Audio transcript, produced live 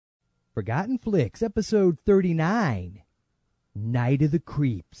Forgotten Flicks, episode 39, Night of the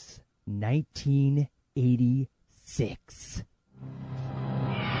Creeps, 1986. I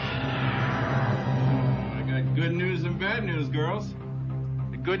got good news and bad news, girls.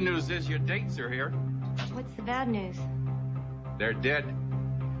 The good news is your dates are here. What's the bad news? They're dead.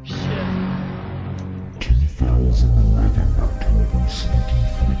 Shit. 2011 October Sneaky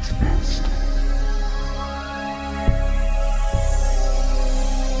Flicks Fest.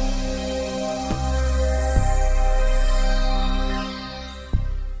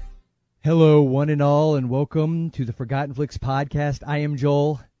 Hello, one and all, and welcome to the Forgotten Flicks podcast. I am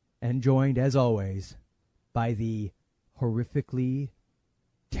Joel, and joined, as always, by the horrifically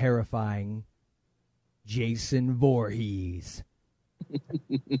terrifying Jason Voorhees.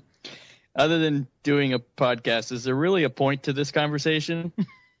 Other than doing a podcast, is there really a point to this conversation?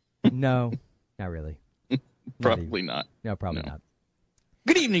 No, not really. Probably not. No, probably not.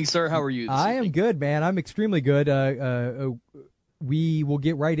 Good evening, sir. How are you this I evening? am good, man. I'm extremely good. We will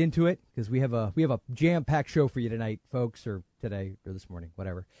get right into it because we have a jam-packed show for you tonight, folks, or today or this morning,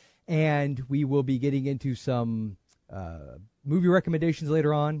 whatever. And we will be getting into some movie recommendations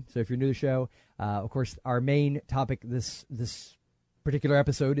later on. So if you're new to the show, of course, our main topic this particular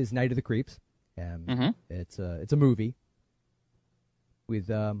episode is Night of the Creeps. It's a movie with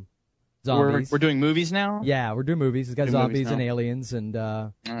zombies. We're doing movies now? Yeah, we're doing movies. It's got zombies and aliens and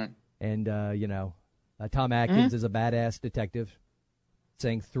All right. Tom Atkins is a badass detective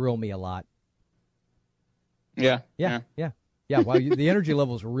saying "thrill me" a lot. Yeah. Wow, the energy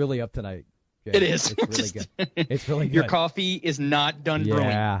level is really up tonight, Jay. It is. It's really good. It's really good. Your coffee is not done brewing.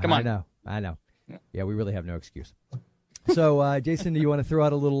 Come on. I know. Yeah, we really have no excuse. So, Jason, do you want to throw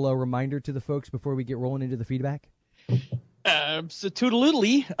out a little reminder to the folks before we get rolling into the feedback? So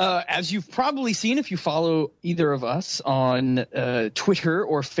toodaloo, as you've probably seen if you follow either of us on Twitter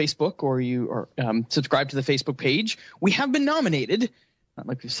or Facebook, or you are subscribed to the Facebook page, we have been nominated, not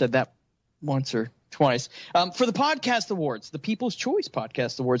like we've said that once or twice, for the Podcast Awards, the People's Choice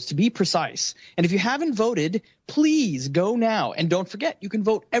Podcast Awards, to be precise. And if you haven't voted, please go now. And don't forget, you can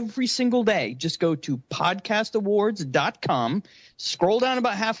vote every single day. Just go to podcastawards.com, scroll down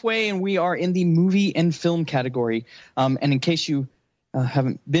about halfway, and we are in the movie and film category. And in case you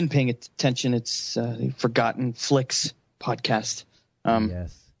haven't been paying attention, it's the Forgotten Flicks podcast.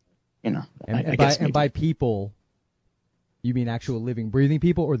 Yes. You know, And by people, you mean actual living, breathing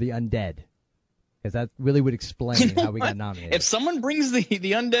people or the undead? Because that really would explain how we got nominated. If someone brings the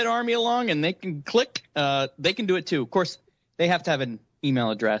undead army along and they can click, they can do it too. Of course, they have to have an email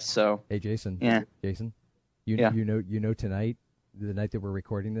address. So hey, Jason. Yeah. Jason, you know tonight, the night that we're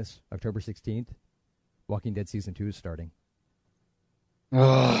recording this, October 16th, Walking Dead Season 2 is starting.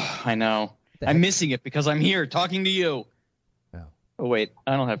 Oh, I know. I'm missing it because I'm here talking to you. Oh. Oh, wait.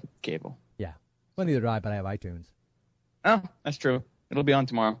 I don't have cable. Yeah. Well, neither do I, but I have iTunes. Oh, that's true. It'll be on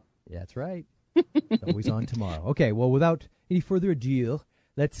tomorrow. Yeah, that's right. It's always on tomorrow. Okay, well, without any further ado,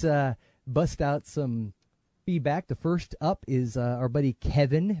 let's bust out some feedback. The first up is our buddy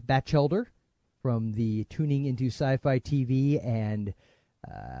Kevin Batchelder from the Tuning Into Sci-Fi TV and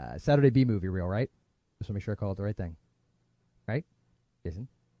Saturday B Movie Reel, right? Just want to make sure I call it the right thing. Right, Jason?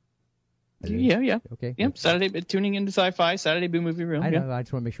 Yeah. Okay. Yep. Saturday Tuning Into Sci-Fi, Saturday B Movie Reel. I know. I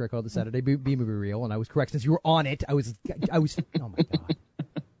just want to make sure I called it the Saturday B Movie Reel, and I was correct since you were on it. I was. Oh my God.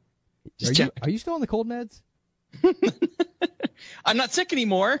 Are you still on the cold meds? I'm not sick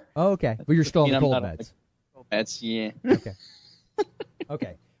anymore. Oh, okay. But you're still on the cold meds. Cold meds, yeah. Okay.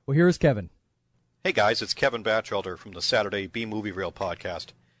 Okay. Well, here's Kevin. Hey guys, it's Kevin Batchelder from the Saturday B Movie Reel podcast.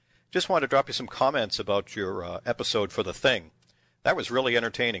 Just wanted to drop you some comments about your episode for The Thing. That was really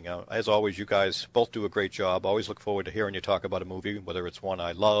entertaining. As always, you guys both do a great job. Always look forward to hearing you talk about a movie, whether it's one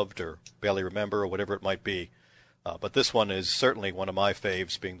I loved or barely remember or whatever it might be. But this one is certainly one of my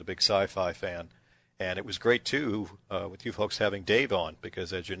faves, being the big sci-fi fan. And it was great, too, with you folks having Dave on,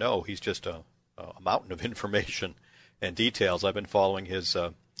 because, as you know, he's just a mountain of information and details. I've been following his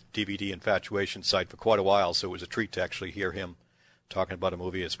DVD Infatuation site for quite a while, so it was a treat to actually hear him talking about a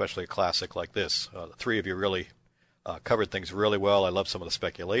movie, especially a classic like this. The three of you really covered things really well. I love some of the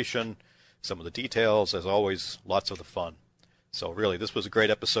speculation, some of the details. As always, lots of the fun. So really, this was a great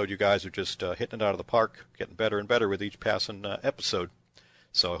episode. You guys are just hitting it out of the park, getting better and better with each passing episode.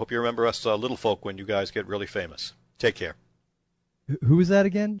 So I hope you remember us little folk when you guys get really famous. Take care. Who was that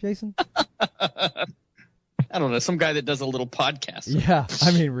again, Jason? I don't know, some guy that does a little podcast. Yeah,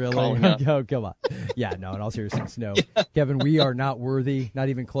 I mean, really? Oh, come on. Yeah, no, in all seriousness, no. Kevin, we are not worthy, not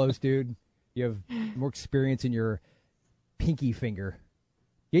even close, dude. You have more experience in your pinky finger.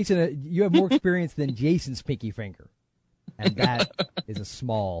 Jason, you have more experience than Jason's pinky finger. And that is a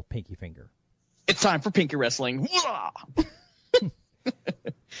small pinky finger. It's time for pinky wrestling.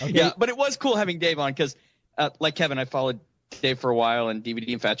 Okay. Yeah, but it was cool having Dave on because, like Kevin, I followed Dave for a while in DVD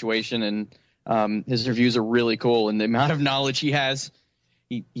Infatuation, and his reviews are really cool. And the amount of knowledge he has,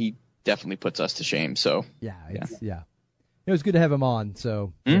 he definitely puts us to shame. So Yeah. It was good to have him on.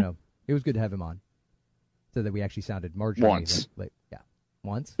 So, it was good to have him on. So that we actually sounded marginally. Once.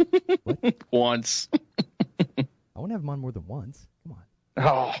 Once? What? Once. I want to have him on more than once. Come on.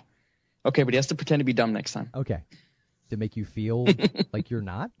 Oh, okay, but he has to pretend to be dumb next time. Okay. To make you feel like you're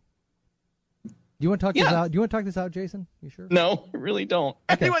not? Do you want to talk this out? Do you want to talk this out, Jason? You sure? No, I really don't.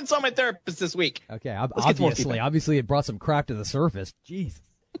 Okay. I went and saw my therapist this week. Okay, get to more feedback. obviously it brought some crap to the surface. Jesus.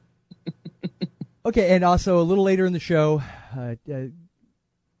 Okay, and also a little later in the show,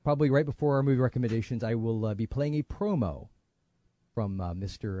 probably right before our movie recommendations, I will be playing a promo from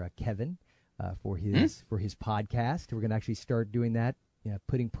Mr. Kevin for his podcast. We're going to actually start doing that,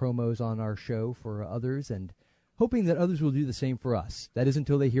 putting promos on our show for others and hoping that others will do the same for us. That is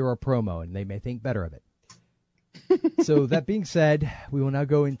until they hear our promo, and they may think better of it. So that being said, we will now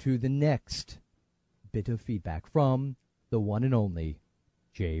go into the next bit of feedback from the one and only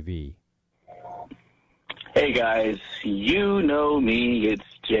JV. Hey guys, you know me, it's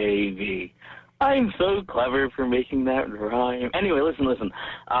JV. I'm so clever for making that rhyme. Anyway, listen.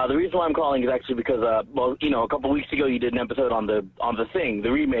 The reason why I'm calling is actually because, a couple weeks ago you did an episode on the Thing,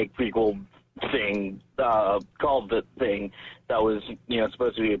 the remake prequel thing, called The Thing, that was,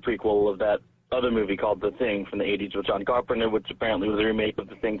 supposed to be a prequel of that other movie called The Thing from the 80s with John Carpenter, which apparently was a remake of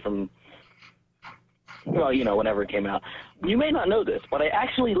The Thing from, whenever it came out. You may not know this, but I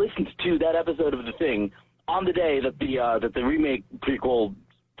actually listened to that episode of The Thing on the day that the remake prequel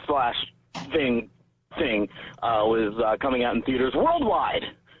 / thing was coming out in theaters worldwide,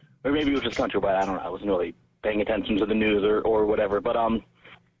 or maybe it was just countrywide. I don't know. I wasn't really paying attention to the news or whatever. But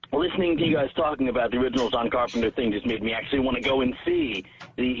listening to you guys talking about the original John Carpenter Thing just made me actually want to go and see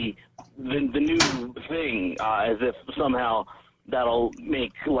the new Thing, as if somehow that'll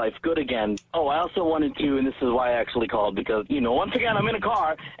make life good again. Oh, I also wanted to, and this is why I actually called, because, once again, I'm in a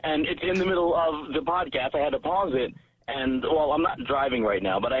car, and it's in the middle of the podcast. I had to pause it, and, well, I'm not driving right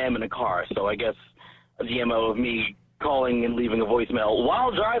now, but I am in a car, so I guess the MO of me calling and leaving a voicemail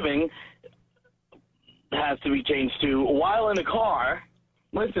while driving has to be changed to while in a car.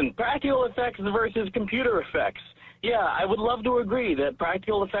 Listen, practical effects versus computer effects. Yeah, I would love to agree that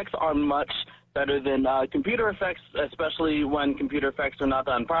practical effects are much better than computer effects, especially when computer effects are not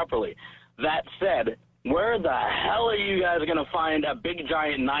done properly. That said, where the hell are you guys going to find a big,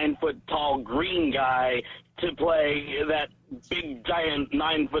 giant, 9-foot-tall green guy to play that big, giant,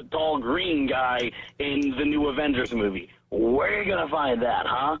 9-foot-tall green guy in the new Avengers movie? Where are you going to find that,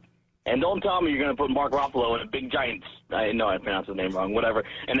 huh? And don't tell me you're going to put Mark Ruffalo in a big, giant, I know I pronounced his name wrong, whatever,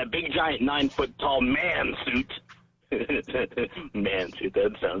 in a big, giant, 9-foot-tall man suit. Man suit,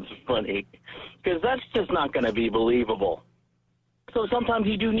 that sounds funny. Because that's just not going to be believable. So sometimes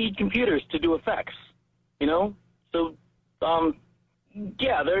you do need computers to do effects, So,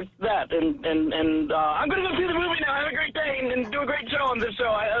 yeah, there's that. And I'm going to go see the movie now. Have a great day and do a great show on this show.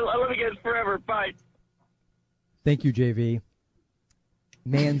 I love you guys forever. Bye. Thank you, JV.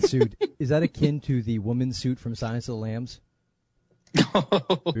 Man suit. Is that akin to the woman suit from Silence of the Lambs?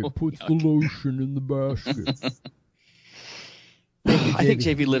 It puts the lotion in the basket. I think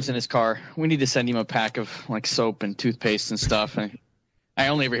JV lives in his car. We need to send him a pack of soap and toothpaste and stuff. I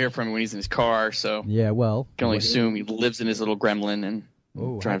only ever hear from him when he's in his car, so yeah, well, I can only assume he lives in his little gremlin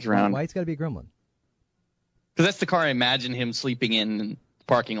and drives around. Why it's got to be a gremlin? Because that's the car I imagine him sleeping in the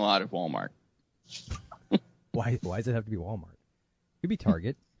parking lot of Walmart. Why does it have to be Walmart? It could be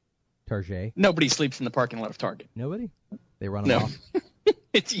Target, Target. Nobody sleeps in the parking lot of Target. Nobody? They run them off.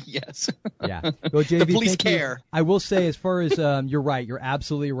 Yes. Yeah. Well, JV, the police care. I will say, as far as you're right, you're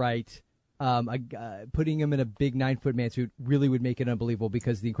absolutely right. Putting him in a big 9-foot man suit really would make it unbelievable,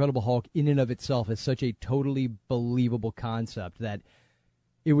 because the Incredible Hulk in and of itself is such a totally believable concept that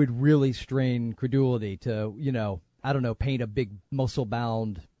it would really strain credulity to, I don't know, paint a big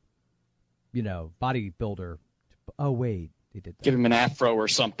muscle-bound, bodybuilder. Oh, wait. They did that. Give him an afro or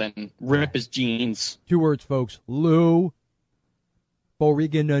something. Rip his jeans. 2 words, folks. Lou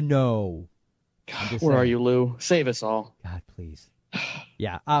Borigino. Where are you, Lou? Save us all. God, please.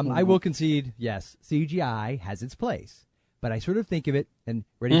 Yeah, I will concede, yes, CGI has its place. But I sort of think of it, and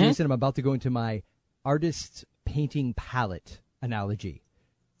ready, Jason, I'm about to go into my artist's painting palette analogy.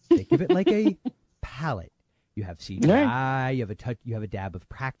 Think of it like a palette. You have CGI, you have a dab of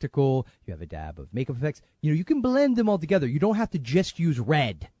practical, you have a dab of makeup effects. You can blend them all together. You don't have to just use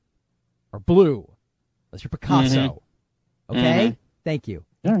red or blue, unless you're Picasso. Okay? Thank you.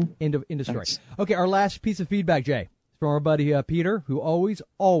 All right. End of story. Thanks. Okay, our last piece of feedback, Jay, from our buddy Peter, who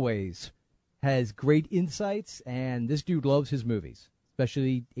always has great insights, and this dude loves his movies,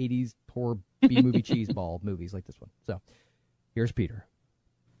 especially 80s poor B-movie cheeseball movies like this one. So, here's Peter.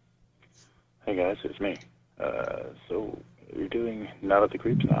 Hey guys, it's me. So you're doing Not at the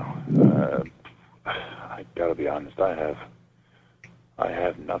Creeps now. I gotta be honest, I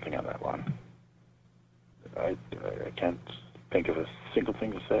have nothing on that one. I can't think of a single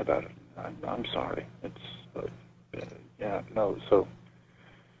thing to say about it. I'm sorry. It's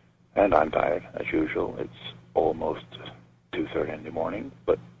and I'm tired as usual. It's almost 2:30 in the morning,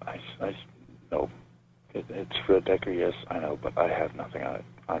 but I know it's Fred Decker. Yes, I know, but I have nothing on it.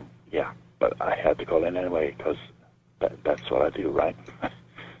 But I had to call in anyway because that's what I do, right?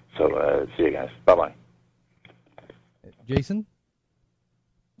 So see you guys. Bye-bye. Jason?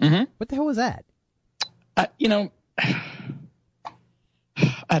 Mm-hmm. What the hell was that? I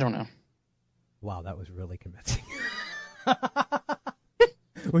don't know. Wow, that was really convincing.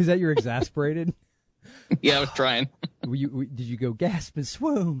 Was that you're exasperated? Yeah, I was trying. Did you go gasp and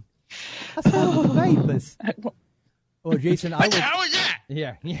swoon? I sound vapors. Well, Jason, How was that?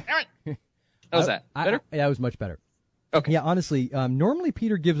 Yeah. How was that? Better? That was much better. Okay. Yeah, honestly, normally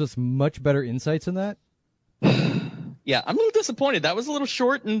Peter gives us much better insights than that. Yeah, I'm a little disappointed. That was a little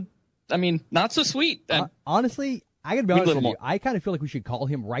short and, not so sweet. Honestly, I got to be honest with you. more. I kind of feel like we should call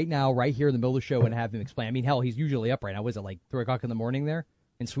him right now, right here in the middle of the show, and have him explain. I mean, hell, he's usually up right now. Was it like 3 o'clock in the morning there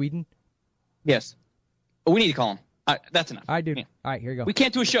in Sweden? Yes. But we need to call him. That's enough. All right, dude. Yeah. All right, here you go. We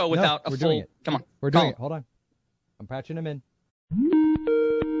can't do a show without we're a full... doing it. Come on. We're call doing him. it. Hold on. I'm patching him in.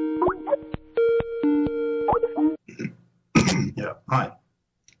 Yeah. Hi.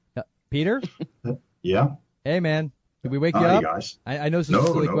 Peter? Yeah. Hey, man. Did we wake you Hi, up? guys. I know this is a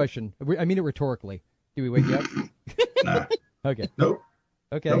silly question. I mean it rhetorically. Did we wake you up? Nah. Okay. Nope.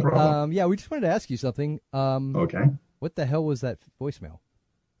 Okay. No problem. Yeah, we just wanted to ask you something. Okay. What the hell was that voicemail?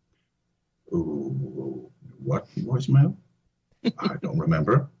 Ooh, what voicemail? I don't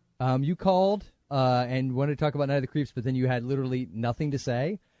remember. You called and wanted to talk about Night of the Creeps, but then you had literally nothing to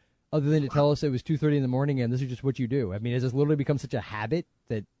say other than to tell us it was 2:30 in the morning and this is just what you do. I mean, has this literally become such a habit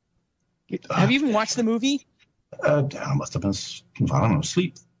that... Have you even watched the movie? I must have been, I don't know,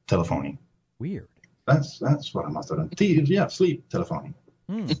 sleep telephoning. Weird. That's what I must have done. Yeah, sleep telephoning.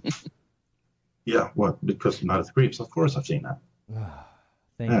 Yeah, what? Because Night of the Creeps, of course I've seen that.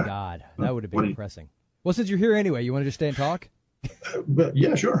 Thank Yeah. God. That would have been depressing. Well, since you're here anyway, you want to just stay and talk? But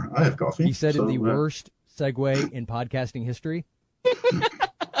yeah, sure. I have coffee. He said so, the worst segue in podcasting history.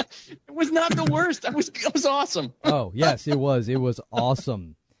 It was not the worst. It was awesome. Oh, yes, it was. It was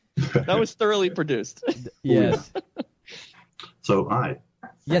awesome. That was thoroughly produced. Yes. So, hi.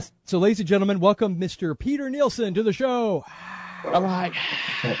 Yes. So, ladies and gentlemen, welcome Mr. Peter Nielsen to the show. All right.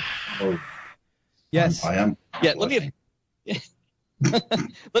 Oh, Yes. I am. Yeah, let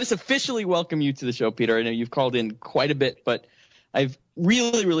us officially welcome you to the show, Peter. I know you've called in quite a bit, but I've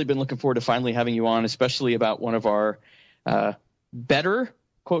really, really been looking forward to finally having you on, especially about one of our better,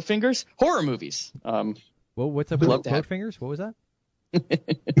 quote fingers, horror movies. Well, what's up We'd with love to quote have- fingers? What was that?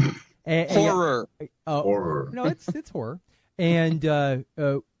 Horror. Horror. No, it's horror. And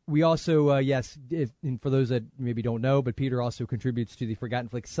we also, and for those that maybe don't know, but Peter also contributes to the Forgotten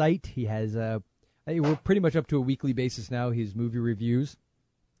Flicks site. He has, we're pretty much up to a weekly basis now, his movie reviews.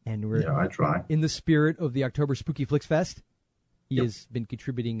 And we're I try. in the spirit of the October Spooky Flicks Fest. He has been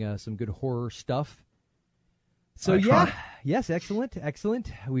contributing some good horror stuff. So, yes, excellent.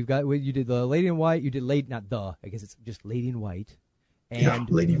 We've got, you did the Lady in White, you did I guess it's just Lady in White. And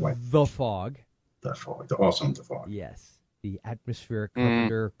Lady in White. The Fog. The Fog. The awesome The Fog. Yes. The atmospheric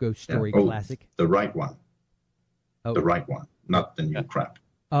Carpenter ghost story classic. The right one. Oh. The right one. Not the new crap.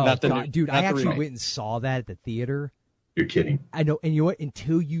 Oh, Not the God, new- dude, not I the actually remake. went and saw that at the theater. You're kidding. I know, and you know what?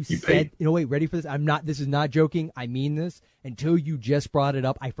 Until you said, paid. wait, ready for this? This is not joking. I mean this. Until you just brought it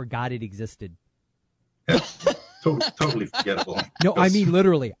up, I forgot it existed. Yeah. Totally forgettable. No, I mean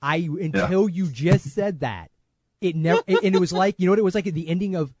literally. Until you just said that, it never. And it was like, you know what it was like at the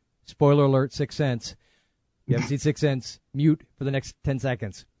ending of, spoiler alert, Sixth Sense. If you haven't seen Sixth Sense, mute for the next 10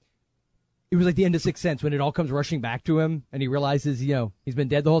 seconds. It was like the end of Sixth Sense when it all comes rushing back to him and he realizes, he's been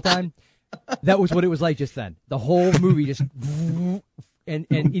dead the whole time. That was what it was like just then. The whole movie just, and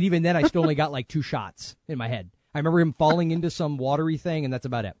even then I still only got like 2 shots in my head. I remember him falling into some watery thing, and that's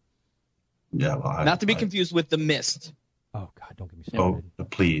about it. Yeah, well, Not to be confused with The Mist. Oh God, don't get me Oh,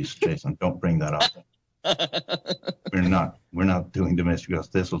 started. please, Jason, don't bring that up. We're not doing the Mist because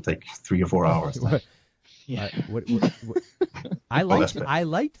this will take 3 or 4 hours. I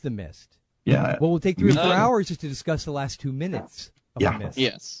liked The Mist. Yeah. Well, we'll take 3 or 4 hours just to discuss the last 2 minutes of Yeah. the miss.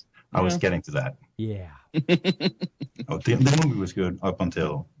 Yes. I was getting to that. Yeah. The movie was good up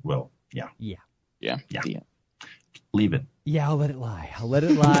until, yeah. Yeah. Leave it. Yeah, I'll let it lie. I'll let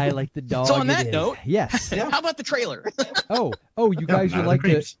it lie like the dog. So on that it is. note, yes. How about the trailer? Oh, you guys Night would of like the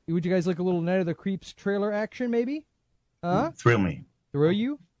to? Creeps. Would you guys like a little Night of the Creeps trailer action, maybe? Huh? Thrill me. Thrill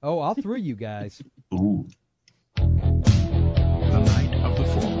you? Oh, I'll thrill you guys. Ooh. The night of the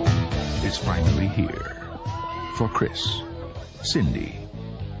fall is finally here. For Chris, Cindy,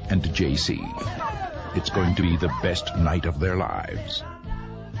 and JC, it's going to be the best night of their lives.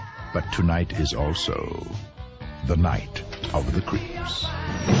 But tonight is also the night of the creeps.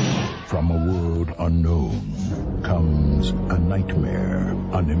 From a world unknown comes a nightmare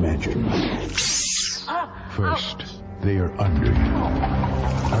unimagined. First, they are under you,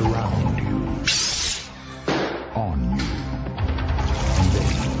 around you, on you, and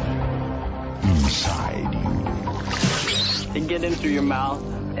then inside you. They get in through your mouth,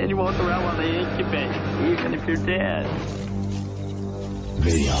 and you walk around while they incubate, even if you're dead.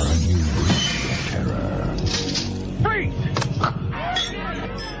 They are a new breed of terror. Freeze!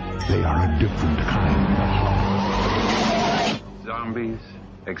 They are a different kind of horror. Zombies,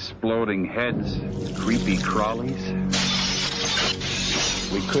 exploding heads, creepy crawlies.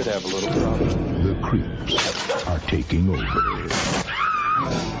 We could have a little problem. The creeps are taking over.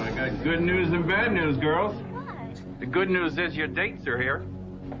 I got good news and bad news, girls. The good news is your dates are here.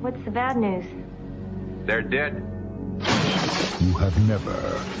 What's the bad news? They're dead. You have never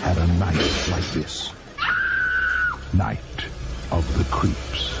had a night like this. Night of the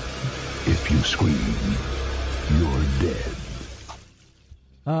creeps. If you scream, you're dead.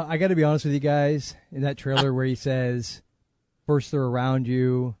 I got to be honest with you guys. In that trailer where he says, first they're around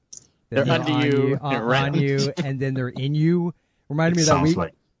you, then They're under you, on they're around you, and then they're in you. Reminded me of that week.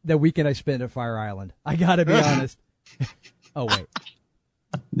 That weekend I spent at Fire Island. I got to be honest. Oh wait.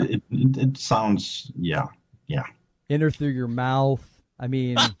 It sounds, yeah. Enter through your mouth. I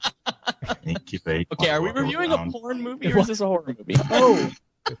mean, incubate. Okay, are we reviewing a porn movie or is this a horror movie? Oh,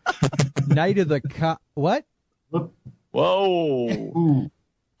 Night of the what? Whoa. Ooh.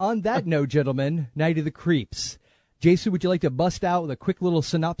 On that note, gentlemen, Night of the Creeps. Jason, would you like to bust out with a quick little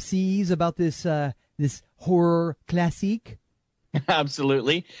synopsis about this this horror classique?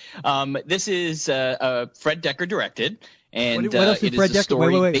 Absolutely. This is Fred Dekker directed, and what else did it Fred is a Dekker?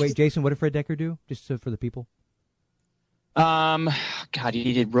 story. Wait, Jason, what did Fred Dekker do? Just for the people. God,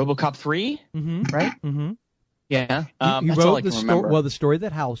 he did RoboCop 3, right? Mm-hmm. Yeah. He that's all I wrote can the remember. story. Well, the story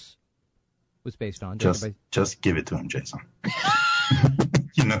that House was based on. Just give it to him, Jason.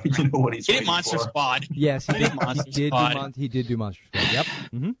 you know what he's. He did Monster Squad. Yes, he did. Monster He Squad. did do Monster Squad. Yep.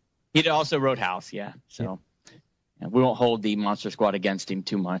 Mm-hmm. He also wrote House. Yeah. So yeah, we won't hold the Monster Squad against him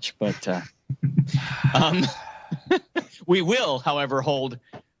too much, but we will, however, hold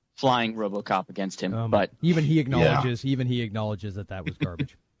Flying RoboCop against him. But even he acknowledges. Yeah. Even he acknowledges that was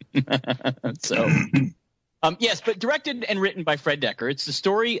garbage. So. Yes, but directed and written by Fred Dekker. It's the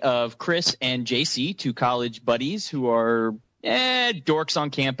story of Chris and JC, two college buddies who are dorks on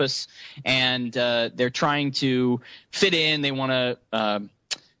campus, and they're trying to fit in. They want to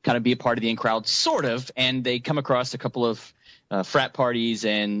kind of be a part of the in crowd, sort of, and they come across a couple of frat parties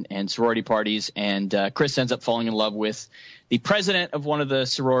and sorority parties, and Chris ends up falling in love with the president of one of the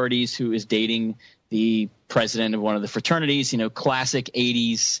sororities who is dating the president of one of the fraternities, classic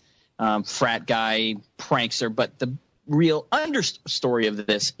 80s frat guy prankster. But the real understory of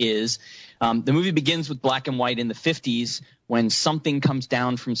this is the movie begins with black and white in the 50s when something comes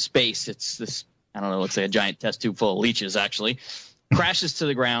down from space. It's this, I don't know, looks like a giant test tube full of leeches, actually, crashes to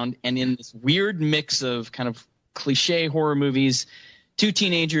the ground. And in this weird mix of kind of cliche horror movies, two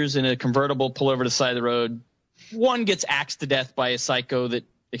teenagers in a convertible pull over to the side of the road. One gets axed to death by a psycho that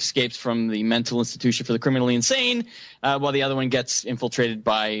escapes from the mental institution for the criminally insane, while the other one gets infiltrated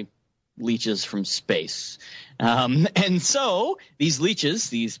by leeches from space. And so these leeches,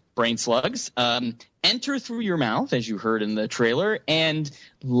 these brain slugs, enter through your mouth, as you heard in the trailer, and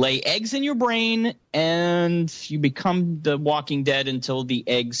lay eggs in your brain, and you become the Walking Dead until the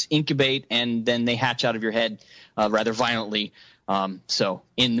eggs incubate, and then they hatch out of your head rather violently. So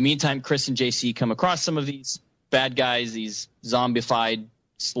in the meantime, Chris and JC come across some of these bad guys, these zombified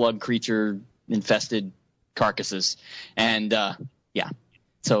slug creature infested carcasses. And yeah,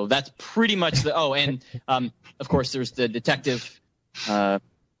 so that's pretty much the, of course there's the detective,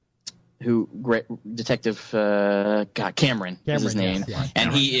 Cameron is his name. Yes.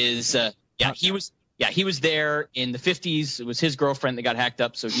 And he is, he was there in the 50s. It was his girlfriend that got hacked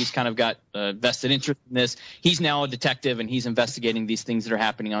up. So he's kind of got vested interest in this. He's now a detective and he's investigating these things that are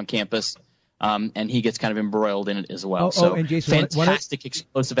happening on campus. and he gets kind of embroiled in it as well. And Jason, fantastic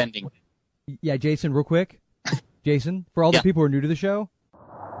explosive ending. Yeah, Jason, real quick. Jason, for all the people who are new to the show.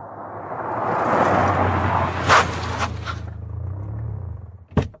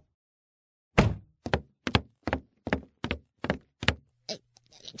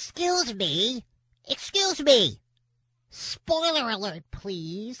 Excuse me. Spoiler alert,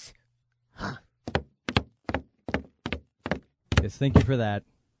 please. Yes, thank you for that.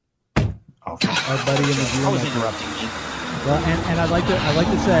 Okay. Our buddy in the I was interrupting me. Well, and I'd like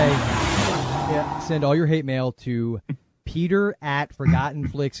to say, send all your hate mail to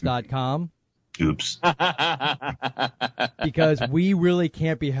peter@forgottenflix.com. Oops. Because we really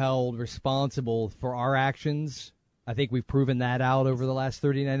can't be held responsible for our actions. I think we've proven that out over the last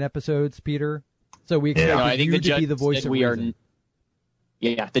 39 episodes, Peter. So we expect you to be the voice of reason.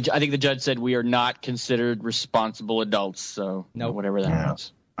 I think the judge said we are not considered responsible adults. So whatever that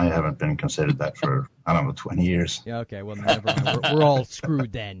means. I haven't been considered that for, 20 years. Yeah, okay. Well, never mind. We're all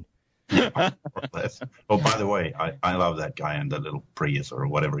screwed then. Oh, by the way, I love that guy in the little Prius or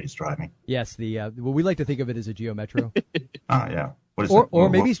whatever he's driving. Yes, we like to think of it as a Geo Metro. Yeah. What is or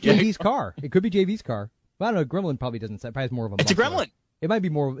maybe it's JV's car. It could be JV's car. Well, I don't know. Gremlin probably doesn't. Probably has more of a muffler. It's a Gremlin. It might be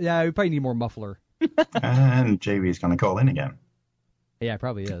more. Yeah, we probably need more muffler. And JV's going to call in again. Yeah, it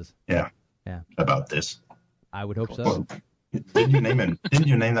probably is. Yeah. Yeah. About this. I would hope so. Well, didn't you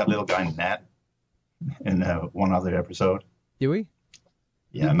name that little guy Nat in one other episode? Do we?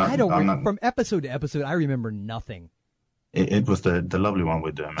 Yeah. From episode to episode, I remember nothing. It was the lovely one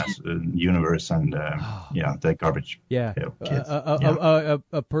with the universe and the garbage. Yeah, kids.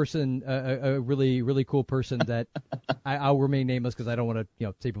 A person, a really really cool person that I'll remain nameless because I don't want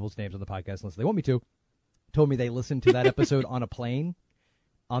to say people's names on the podcast unless they want me to. Told me they listened to that episode on a plane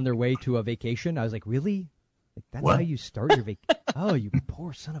on their way to a vacation. I was like, really? Like, that's how you start your vacation? Oh, you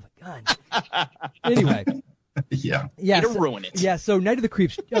poor son of a gun. Anyway. Yeah. To ruin it. Yeah. So Night of the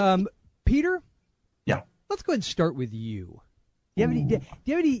Creeps. Peter. Yeah. Let's go ahead and start with you. Do you have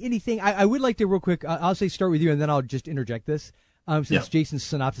anything? I would like to real quick. I'll say start with you, and then I'll just interject this. Since Jason's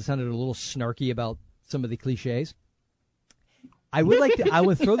synopsis sounded a little snarky about some of the cliches, I would like to. I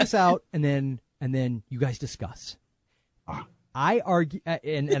would throw this out, and then you guys discuss. I argue,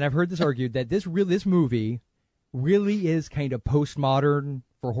 and I've heard this argued that this movie really is kind of postmodern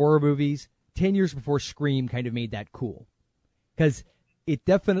for horror movies. 10 years before Scream kind of made that cool, because it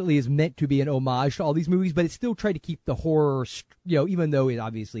definitely is meant to be an homage to all these movies, but it still tried to keep the horror, even though it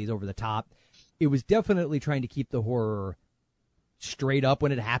obviously is over the top, it was definitely trying to keep the horror straight up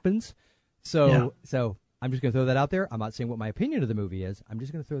when it happens. So I'm just going to throw that out there. I'm not saying what my opinion of the movie is. I'm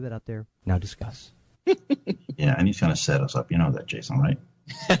just going to throw that out there. Now discuss. Yeah, and he's going to set us up. You know that, Jason, right?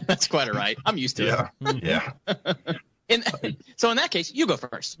 That's quite all right. I'm used to it. Yeah. So in that case, you go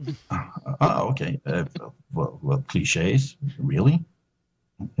first. Okay. Well, cliches, really?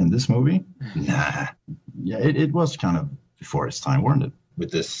 In this movie? Nah. Yeah, it was kind of before its time, weren't it?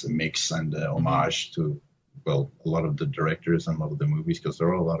 With this mix and homage to, a lot of the directors and a lot of the movies, because there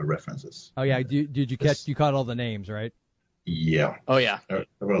are a lot of references. Oh, yeah. Did you catch, you caught all the names, right? Yeah. Oh, yeah. There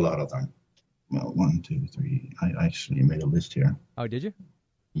were a lot of them. Well, 1, 2, 3. I actually made a list here. Oh, did you?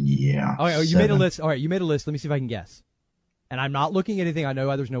 Yeah. Oh, you made a list. All right, you made a list. Let me see if I can guess. And I'm not looking at anything. I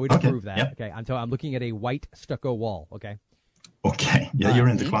know there's no way to prove that. Yep. Okay, I'm looking at a white stucco wall. Okay. Okay. Yeah, you're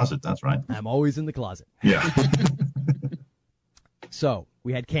in the closet. That's right. I'm always in the closet. Yeah. So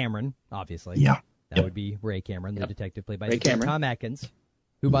we had Cameron, obviously. Yeah. That would be Ray Cameron, the detective played by Ray Cameron. Tom Atkins,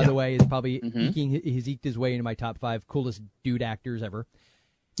 who, by the way, is probably eked his way into my top 5 coolest dude actors ever.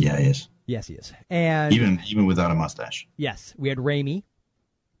 Yeah, he is. Yes, he is. And even without a mustache. Yes, we had Raimi.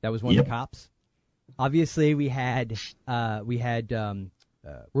 That was one of the cops. Obviously, we had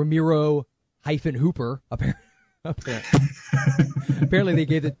Ramiro Hooper. Apparently, they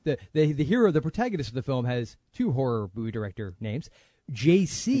gave the hero, the protagonist of the film, has 2 horror movie director names.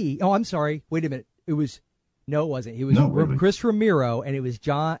 J.C. Oh, I'm sorry. Wait a minute. It wasn't. It was Chris Ramiro, and it was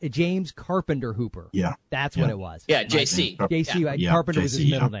James Carpenter Hooper. Yeah, that's what it was. Yeah, J.C. Carpenter was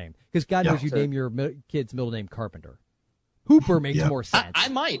his middle name, because God knows you name your kid's middle name Carpenter. Hooper makes more sense. I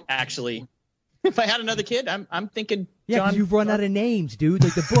might actually. If I had another kid, I'm thinking. Yeah, because you've run out of names, dude.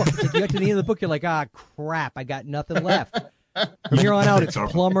 Like the book. It's like you got to the end of the book, you're like, crap, I got nothing left. From here on out, it's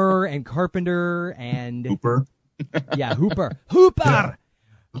Plumber and Carpenter and Hooper. Yeah, Hooper. Yeah.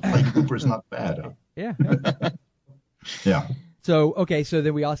 Like Hooper's not bad. Huh? Yeah. Yeah. So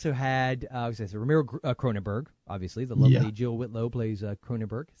then we also had Ramiro Cronenberg, obviously. The lovely Jill Whitlow plays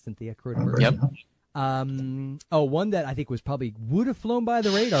Cronenberg, Cynthia Cronenberg. Yep. One that I think would have flown by the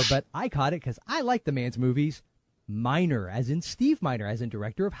radar, but I caught it because I like the man's movies. Miner, as in Steve Miner, as in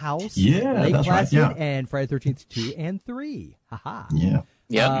director of House, Yeah, Lake that's right, Placid, yeah. and Friday the 13th 2 and 3. Haha. Yeah.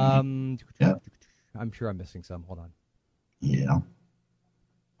 Yeah. I'm sure I'm missing some. Hold on. Yeah.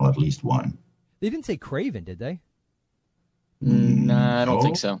 Well, at least one. They didn't say Craven, did they? No, I don't No.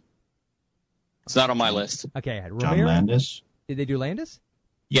 think so. It's not on my list. Okay, I had John Romero. Landis. Did they do Landis?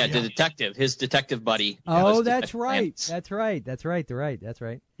 Yeah, the detective, his detective buddy. Oh, was that's Detective right. Lance. That's right. That's right. They're right. That's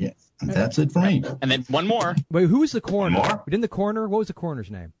right. Yeah. And that's it for me. And then one more. Wait, who was the coroner? One more? Didn't the coroner? What was the coroner's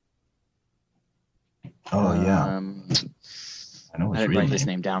name? Oh, yeah. I I know his didn't real write his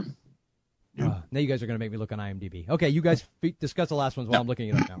name. name down. Now you guys are going to make me look on IMDb. Okay, you guys discuss the last ones while I'm looking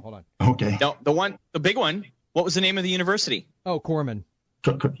it up now. Hold on. Okay. No, the big one. What was the name of the university? Oh, Corman.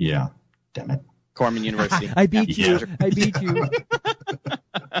 Yeah. Damn it. Corman University. I beat you. Yeah. I beat you. Darn.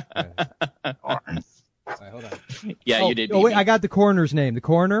 All right, hold on. Yeah, you did. Oh, beat wait, me. I got the coroner's name. The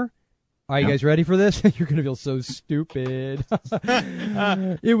coroner. Are you Yeah. guys ready for this? You're going to feel so stupid.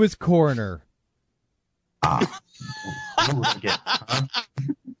 It was coroner. Again, huh?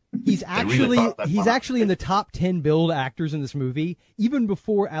 He's They really thought that he's far. actually in the top 10 billed actors in this movie, even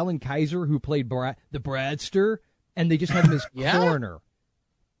before Alan Kaiser, who played the Bradster, and they just had him as Yeah? coroner.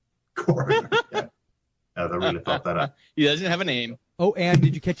 Coroner. Yeah. They really thought that up. He doesn't have a name. Oh, and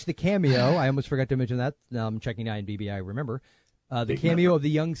did you catch the cameo? I almost forgot to mention that. Now I'm checking IMDb. I remember the Big cameo number. of the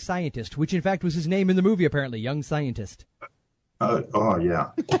young scientist, which in fact was his name in the movie. Apparently, young scientist. Oh, yeah.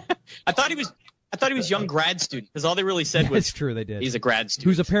 I thought he was young grad student because all they really said was That's true. They did. he's a grad student.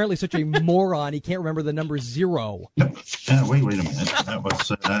 Who's apparently such a moron he can't remember the number 0. Wait a minute. That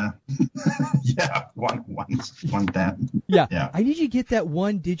was, yeah, one down. Yeah. Yeah. I need you to get that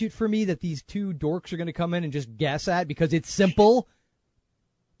one digit for me that these two dorks are going to come in and just guess at because it's simple.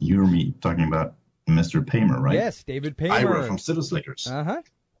 You or me talking about Mr. Paymer, right? Yes, David Paymer. Ira from City Slickers. Uh-huh.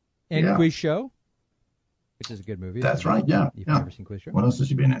 And Yeah. Quiz Show, which is a good movie. That's right, yeah. You've Yeah. never seen Quiz Show? What else has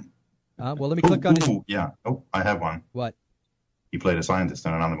he been in? Well, let me click on his... Yeah. Oh, I have one. What? He played a scientist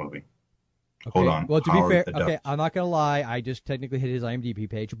in another movie. Okay. Hold on. Well, to be Howard fair, the Duck. okay, I'm not going to lie. I just technically hit his IMDb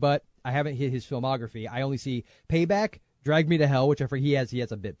page, but I haven't hit his filmography. I only see Payback, Drag Me to Hell, which I forget he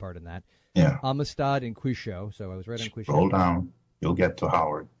has a bit part in that. Yeah. Amistad and Quiz Show, so I was right on Quiz Scroll Show. down. You'll get to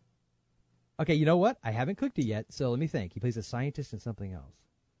Howard. Okay, you know what? I haven't clicked it yet, so let me think. He plays a scientist in something else.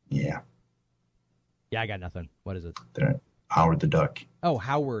 Yeah. Yeah, I got nothing. What is it? There. Howard the Duck. Oh,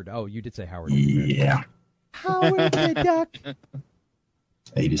 Howard. Oh, you did say Howard. Yeah. Howard the Duck.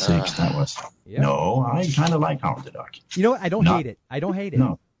 86, that was. Yeah. No, I kind of like Howard the Duck. You know what? I don't Not- hate it. I don't hate it.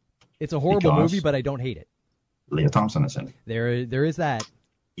 No. It's a horrible Because- movie, but I don't hate it. Leah Thompson is in it. There is that.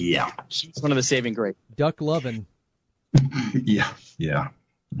 Yeah. It's one of the saving grace. Duck lovin'. Yeah. Yeah.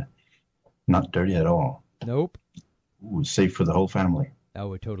 Not dirty at all. Nope. Ooh, safe for the whole family.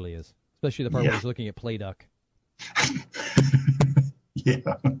 Oh, it totally is. Especially the part where Yeah. he's looking at Play Duck. Yeah.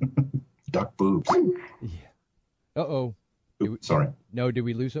 Duck boobs. Uh-oh. Ooh, sorry. No, did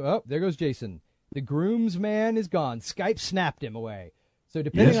we lose him? Oh, there goes Jason. The groomsman is gone. Skype snapped him away. So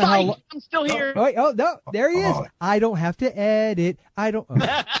depending Yes. on how Fine, long... I'm still here. Oh, wait, oh, no, there he is. Oh. I don't have to edit. I don't...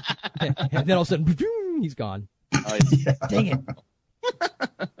 Oh. And then all of a sudden, he's gone. Yeah. Dang it.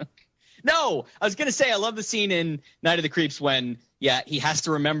 No, I was gonna say I love the scene in Night of the Creeps when he has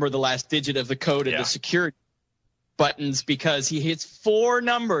to remember the last digit of the code of the security buttons because he hits 4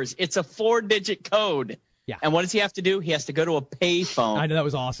 numbers. It's a 4-digit code. Yeah. And what does he have to do? He has to go to a pay phone. I know, that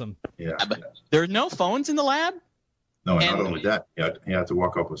was awesome. Yeah. But there are no phones in the lab? No, and And- not only that, he had to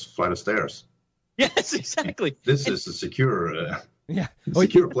walk up a flight of stairs. Yes, exactly. This is a secure, Yeah.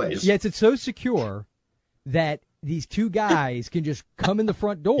 secure place. Yeah, it's so secure that these two guys can just come in the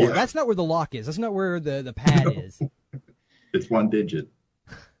front door. Yeah. That's not where the lock is. That's not where the pad is. It's 1 digit.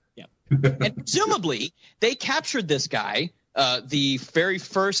 Yeah. And presumably, they captured this guy, the very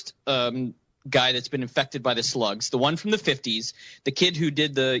first guy that's been infected by the slugs, the one from the 50s, the kid who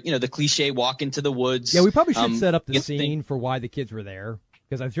did the cliche walk into the woods. Yeah, we probably should set up the get scene for why the kids were there,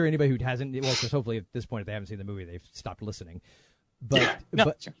 because I'm sure anybody who hasn't, well, because hopefully at this point, if they haven't seen the movie, they've stopped listening. But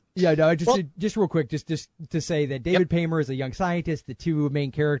Sure. yeah, no, just real quick, just to say that David Paymer is a young scientist. The two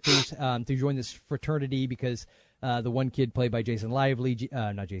main characters to join this fraternity because the one kid played by Jason Lively,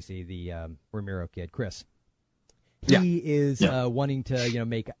 not JC, the Ramiro kid, Chris. He is wanting to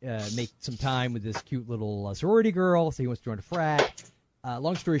make some time with this cute little sorority girl, so he wants to join a frat.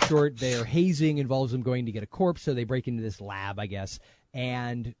 Long story short, their hazing involves them going to get a corpse, so they break into this lab, I guess,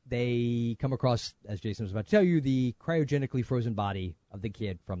 and they come across, as Jason was about to tell you, the cryogenically frozen body of the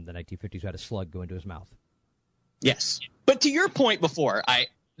kid from the 1950s who had a slug go into his mouth. Yes, but to your point before,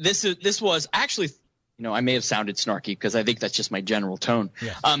 this was actually, I may have sounded snarky because I think that's just my general tone.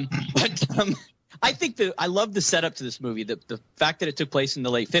 Yes. But I think I love the setup to this movie. The fact that it took place in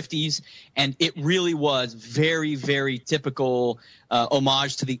the late 50s, and it really was very, very typical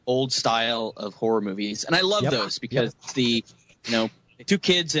homage to the old style of horror movies. And I love those because the two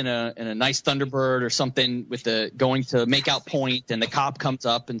kids in a nice Thunderbird or something with going to make out point, and the cop comes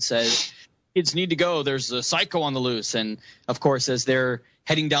up and says, "Kids need to go. There's a psycho on the loose." And of course, as they're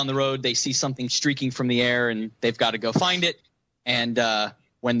heading down the road, they see something streaking from the air, and they've got to go find it. And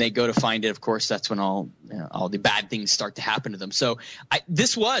when they go to find it, of course, that's when all the bad things start to happen to them. So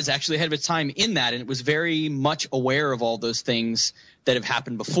this was actually ahead of its time in that, and it was very much aware of all those things that have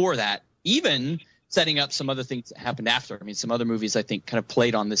happened before that, even setting up some other things that happened after. I mean, some other movies, I think, kind of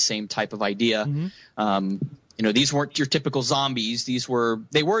played on this same type of idea. These weren't your typical zombies. They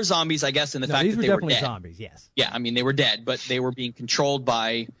were zombies, I guess, in the fact that they were dead. These were definitely zombies, yes. Yeah, I mean, they were dead, but they were being controlled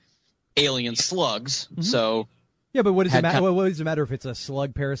by alien slugs. So yeah, but what does it matter? What does it matter if it's a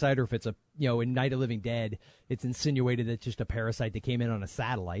slug parasite or if it's in Night of the Living Dead, it's insinuated that it's just a parasite that came in on a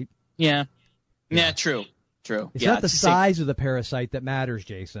satellite. Yeah, true. It's not the size of the parasite that matters,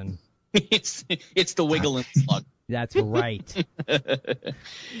 Jason. It's the wiggling slug. That's right.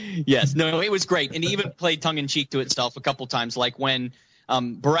 Yes, no, it was great, and it even played tongue in cheek to itself a couple times, like when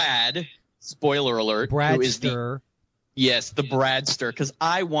Brad, spoiler alert, Bradster. who is the Bradster, because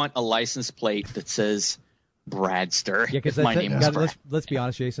I want a license plate that says Bradster. Yeah, because my name is Brad. Let's be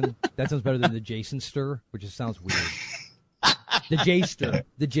honest, Jason. That sounds better than the Jason-ster, which just sounds weird. The J-ster.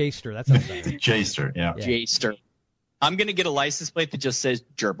 That sounds better. J-ster, yeah. J-ster. I'm going to get a license plate that just says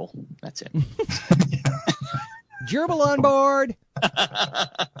gerbil. That's it. Gerbil on board.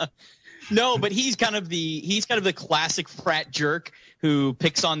 No, but he's kind of the classic frat jerk who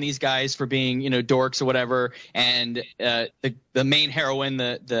picks on these guys for being, dorks or whatever. And the main heroine,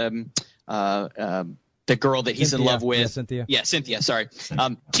 the girl that he's in love with, Cynthia. Yeah, Cynthia. Sorry.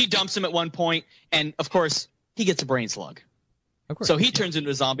 She dumps him at one point, and of course he gets a brain slug. Of course. So he turns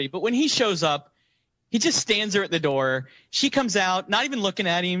into a zombie. But when he shows up, he just stands there at the door. She comes out, not even looking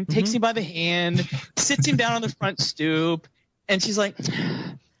at him, takes him by the hand, sits him down on the front stoop, and she's like,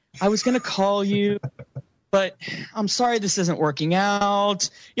 "I was going to call you, but I'm sorry this isn't working out."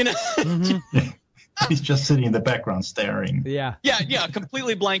 He's just sitting in the background staring. Yeah. Yeah,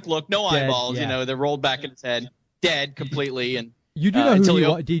 completely blank look, no eyeballs, they're rolled back in his head, dead completely. And you do know who he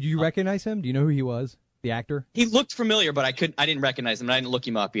was? Did you recognize him? Do you know who he was? The actor? He looked familiar, but I didn't recognize him, and I didn't look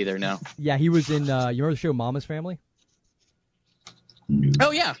him up either, no. Yeah, he was in, you remember the show Mama's Family?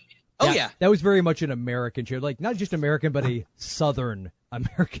 Oh, yeah. Oh, yeah. That was very much an American show. Like, not just American, but a Southern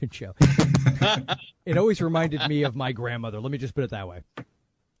American show. It always reminded me of my grandmother. Let me just put it that way.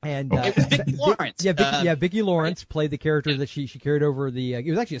 And it was Vicki Lawrence. Vicki Lawrence played the character that she carried over the. It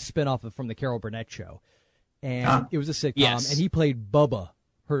was actually a spinoff from the Carol Burnett show, and it was a sitcom. And he played Bubba,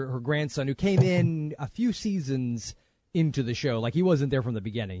 her grandson, who came in a few seasons into the show. Like, he wasn't there from the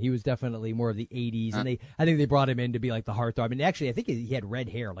beginning. He was definitely more of the 80s, and I think they brought him in to be like the heartthrob. I mean, actually, I think he had red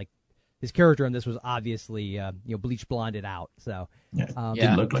hair. Like, his character in this was obviously bleach blonded out. So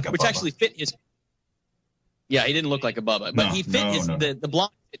didn't look like a which Bubba. Actually fit his. Yeah, he didn't look like a Bubba, but he fit the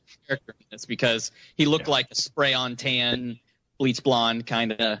blonde fit his character in this because he looked like a spray-on tan, bleach blonde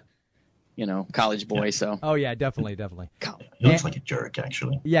kind of, college boy. So. Oh yeah, definitely. He looks like a jerk,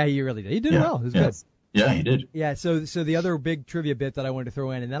 actually. Yeah, he really did. He did well. It was good. Yeah, he did. Yeah. So the other big trivia bit that I wanted to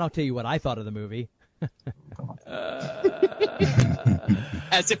throw in, and then I'll tell you what I thought of the movie.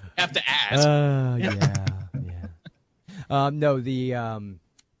 As if you have to ask. No,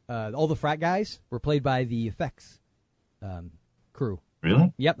 all the frat guys were played by the effects crew.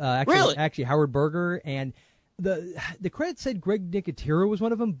 Really? Yep. Actually, Howard Berger, and the credits said Greg Nicotero was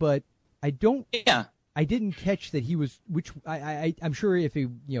one of them, but I didn't catch that he was. Which I'm sure if he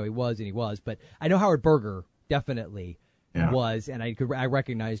he was, but I know Howard Berger definitely was, and I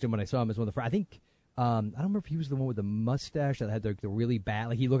recognized him when I saw him as one of the. I think I don't remember if he was the one with the mustache that had the really bad.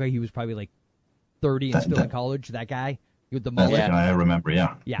 Like, he looked like he was probably like 30 and still in college. That guy with the mullet. That guy, I remember.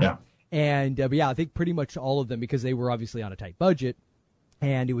 Yeah. And but I think pretty much all of them, because they were obviously on a tight budget,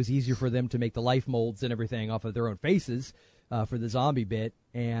 and it was easier for them to make the life molds and everything off of their own faces for the zombie bit.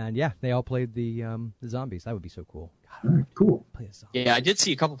 And they all played the zombies. That would be so cool. God, cool. Play a zombie. Yeah, I did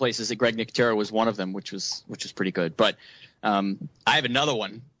see a couple places that Greg Nicotero was one of them, which was pretty good. But I have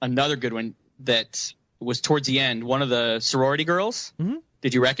another good one that was towards the end. One of the sorority girls. Mm-hmm.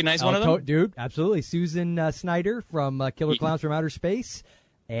 Did you recognize one of them? Dude, absolutely. Susan Snyder from Killer Clowns from Outer Space.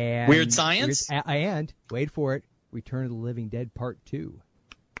 And Weird Science? And, wait for it, Return of the Living Dead Part 2.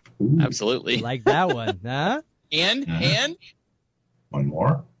 Ooh. Absolutely. You like that one, huh? And? One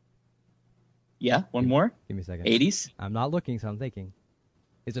more? Yeah, one more. Give me a second. 80s? I'm not looking, so I'm thinking.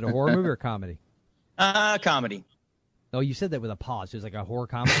 Is it a horror movie or a comedy? Comedy. Oh, you said that with a pause. It was like a horror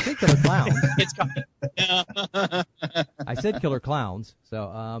comedy. I said Killer Clowns. It's comedy. I said Killer Clowns. So,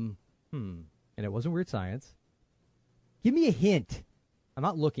 and it wasn't Weird Science. Give me a hint. I'm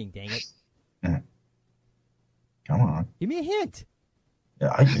not looking, dang it. Come on. Give me a hint.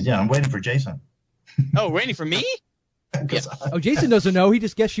 Yeah, I'm waiting for Jason. Oh, waiting for me? Yeah. Oh, Jason doesn't know. He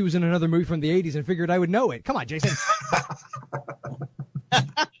just guessed she was in another movie from the 80s and figured I would know it. Come on, Jason.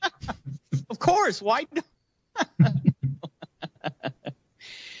 Of course. Why?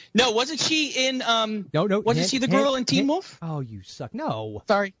 No, wasn't she in? No. Wasn't she the girl in Teen Wolf? Oh, you suck. No.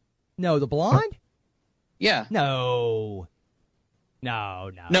 Sorry. No, the blonde? Yeah. No,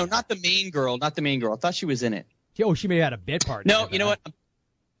 not the main girl. Not the main girl. I thought she was in it. Oh, she may have had a bit part. No, you know what?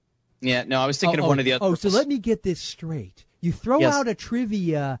 Yeah, no, I was thinking of one of the other. Oh, so let me get this straight. You throw out a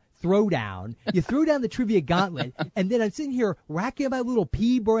trivia throwdown. You throw down the trivia gauntlet, and then I'm sitting here racking my little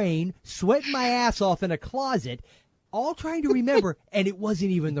pea brain, sweating my ass off in a closet, all trying to remember, and it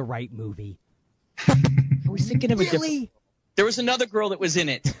wasn't even the right movie. I was thinking of a different. There was another girl that was in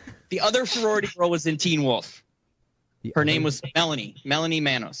it. The other sorority girl was in Teen Wolf. Her name was Melanie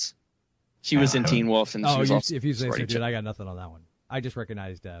Manos. She was in Teen Wolf, and she was also. If you say so, dude, I got nothing on that one. I just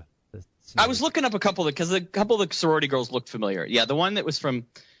recognized. I was looking up a couple because a couple of the sorority girls looked familiar. Yeah, the one that was from,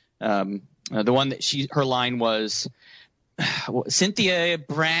 the one that her line was, Cynthia,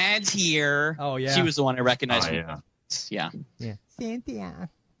 Brad's here. Oh yeah, she was the one I recognized. Oh, yeah. Cynthia.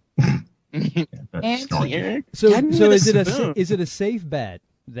 So is it a safe bet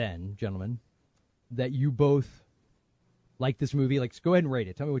then, gentlemen, that you both like this movie? Like, go ahead and rate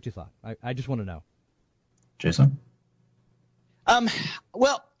it. Tell me what you thought. I just want to know. Jason?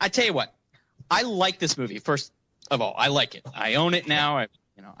 Well, I tell you what, I like this movie. First of all, I like it. I own it now. I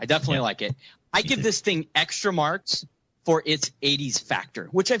definitely like it. I give this thing extra marks for its 80s factor,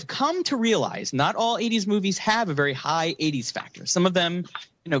 which I've come to realize not all 80s movies have a very high 80s factor. Some of them,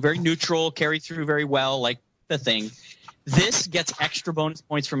 very neutral, carry through very well, like The Thing. This gets extra bonus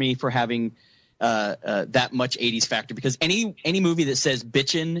points for me for having that much 80s factor, because any movie that says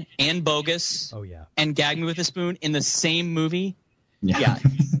bitchin' and bogus and gag me with a spoon in the same movie,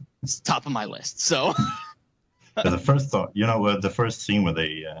 it's top of my list. So the first thought, the first scene where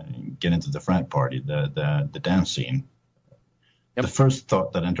they get into the frat party, the dance scene, the first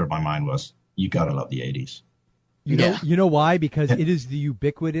thought that entered my mind was, you gotta love the 80s. You know why? Because it is the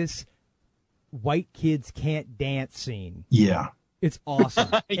ubiquitous white kids can't dance scene. Yeah. It's awesome.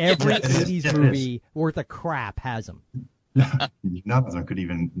 Every 80s movie worth a crap has them. None of them could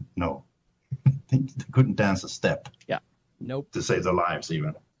even, they couldn't dance a step. Yeah. Nope. To save their lives,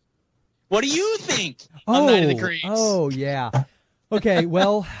 even. What do you think on Night of the Creeps? Oh, yeah. Okay,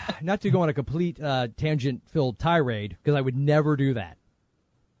 well, not to go on a complete tangent-filled tirade, because I would never do that.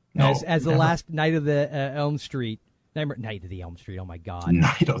 No, as the last Night of the Elm Street. Night of the Elm Street, oh my God.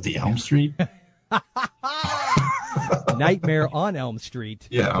 Night of the Elm Street? Nightmare on Elm Street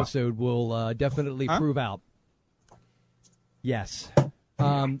episode will definitely prove out. Yes.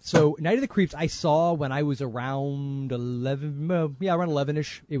 So Night of the Creeps I saw when I was around 11, around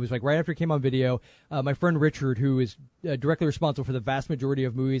 11-ish. It was like right after it came on video. My friend Richard, who is directly responsible for the vast majority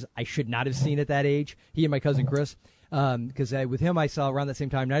of movies I should not have seen at that age, he and my cousin Chris, because with him I saw around that same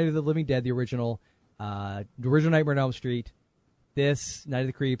time Night of the Living Dead, the original Nightmare on Elm Street, this, Night of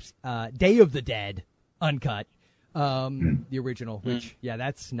the Creeps, Day of the Dead, uncut, the original, which,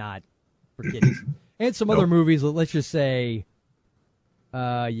 that's not for kids. And some other movies, let's just say,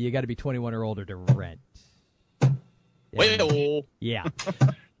 you got to be 21 or older to rent. Yeah.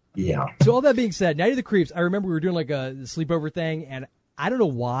 Yeah. So all that being said, Night of the Creeps, I remember we were doing like a sleepover thing, and I don't know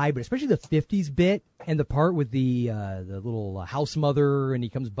why, but especially the 50s bit and the part with the little house mother, and he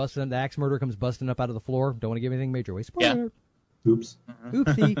comes busting, the axe murderer comes busting up out of the floor. Don't want to give anything major away. Spoiler. Yeah. Oops.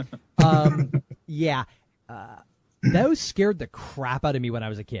 Oopsie. Those scared the crap out of me when I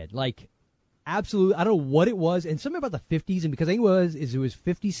was a kid. Like, absolutely, I don't know what it was, and something about the 50s, and because I think it was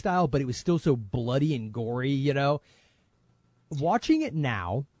 50s style, but it was still so bloody and gory, Watching it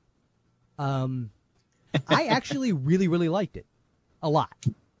now, I actually really, really liked it. A lot.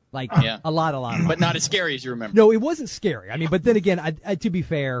 Like, a lot. But not as scary as you remember. No, it wasn't scary. I mean, but then again, to be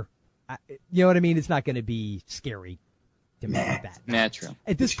fair, you know what I mean? It's not going to be scary to me like that. Natural.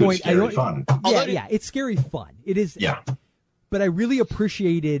 At this point, I don't. Fun. It's scary fun. It is. Yeah. But I really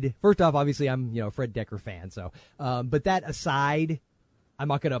appreciated. First off, obviously, I'm a Fred Decker fan. So, but that aside, I'm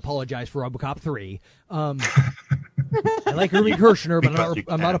not going to apologize for RoboCop 3. I like Irving Kershner, but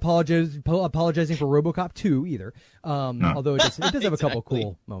I'm not apologizing for RoboCop 2 either. Although it does have a couple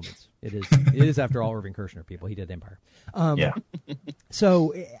cool moments. It is after all Irving Kershner, people. He did Empire.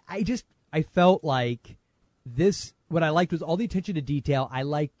 So I felt like this. What I liked was all the attention to detail. I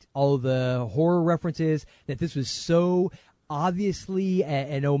liked all the horror references. That this was so obviously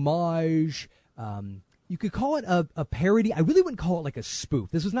an homage. You could call it a parody. I really wouldn't call it like a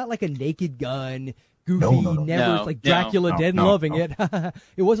spoof. This was not like a Naked Gun, goofy, like Dracula dead and loving it.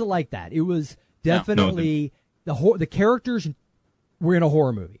 It wasn't like that. It was definitely the characters were in a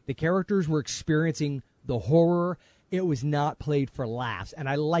horror movie. The characters were experiencing the horror. It was not played for laughs, and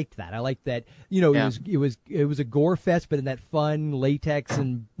I liked that. I liked that. It was a gore fest, but in that fun latex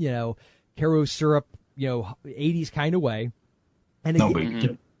and Caro syrup 80s kind of way. And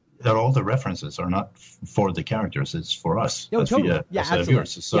that all the references are not for the characters; it's for us. Oh, totally. Absolutely.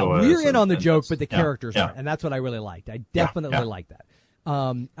 Viewers. So, we're in on the joke, but the characters aren't, and that's what I really liked. I definitely liked that.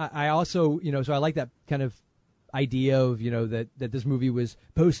 I also, so I like that kind of idea of that this movie was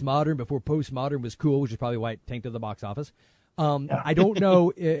postmodern before postmodern was cool, which is probably why it tanked to the box office. I don't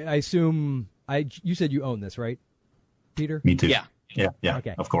know. I assume you said you own this, right, Peter? Me too. Yeah.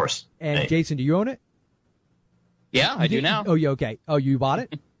 Okay. Of course. And Jason, do you own it? Yeah, I do now. Oh, yeah. Okay. Oh, you bought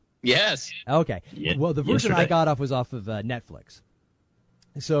it? Yes. Okay. Well, the version I got was off of Netflix.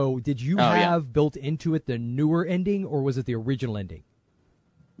 So, did you have built into it the newer ending, or was it the original ending?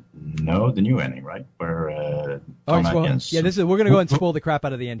 No, the new ending, right? Where Tom Atkins. We're going to go ahead and spoil the crap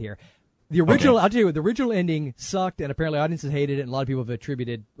out of the end here. The original, I'll tell you what, the original ending sucked, and apparently audiences hated it, and a lot of people have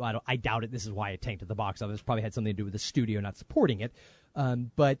attributed. I doubt it. This is why it tanked at the box office. Probably had something to do with the studio not supporting it.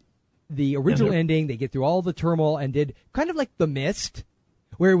 But the original ending, they get through all the turmoil and did kind of like The Mist,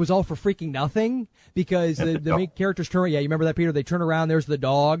 where it was all for freaking nothing because the main characters turn. Yeah, you remember that, Peter? They turn around. There's the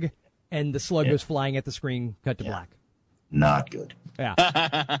dog, and the slug goes flying at the screen. Cut to black. Not good. Yeah.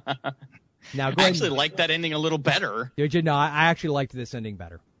 Now, I actually liked that ending a little better. Did you? No, I actually liked this ending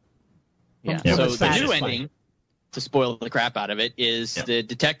better. Yeah. So the new ending, to spoil the crap out of it, is the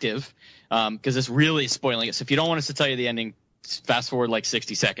detective, because it's really spoiling it. So if you don't want us to tell you the ending, fast forward like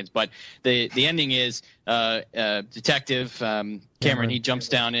 60 seconds. But the ending is detective Cameron. He jumps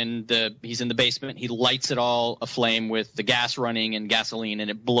down he's in the basement. He lights it all aflame with the gas running and gasoline,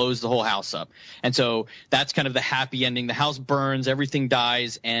 and it blows the whole house up. And so that's kind of the happy ending. The house burns, everything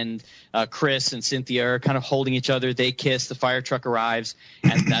dies, and Chris and Cynthia are kind of holding each other. They kiss. The fire truck arrives,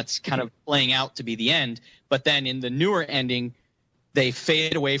 and that's kind of playing out to be the end. But then in the newer ending, they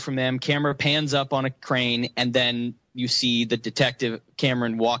fade away from them. Camera pans up on a crane, and then you see the detective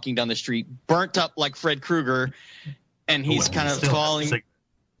Cameron walking down the street, burnt up like Fred Krueger, and he's kind of falling.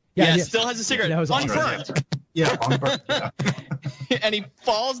 Still has a cigarette. Unburnt. Yeah, unburnt. Yeah. And he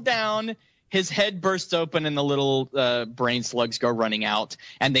falls down. His head bursts open, and the little brain slugs go running out,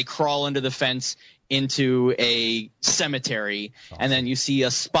 and they crawl under the fence into a cemetery. Awesome. And then you see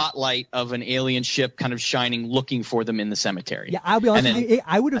a spotlight of an alien ship kind of shining, looking for them in the cemetery. Yeah, I'll be honest with you.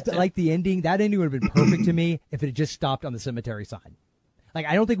 I would have liked the ending. That ending would have been perfect to me if it had just stopped on the cemetery side. Like,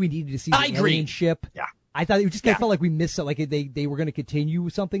 I don't think we needed to see the alien ship. Yeah. I thought it just kind of felt like we missed it. Like they were going to continue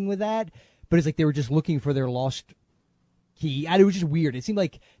something with that, but it's like they were just looking for their lost key. It was just weird. It seemed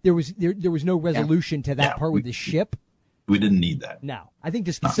like there was no resolution to that part with the ship. We didn't need that. No. I think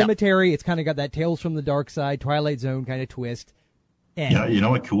just the cemetery, it's kind of got that Tales from the Dark Side, Twilight Zone kind of twist. And yeah, you know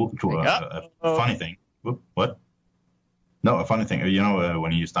what? Cool. Funny thing. What? No, a funny thing.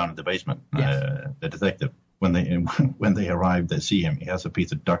 When he's down in the basement, the detective, when they arrive, they see him. He has a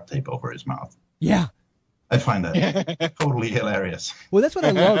piece of duct tape over his mouth. Yeah. I find that totally hilarious. Well, that's what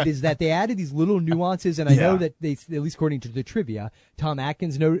I loved is that they added these little nuances, and I know that they, at least according to the trivia, Tom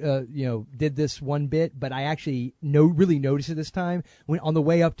Atkins, did this one bit, but I actually really noticed it this time when on the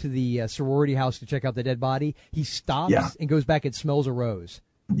way up to the sorority house to check out the dead body, he stops and goes back and smells a rose.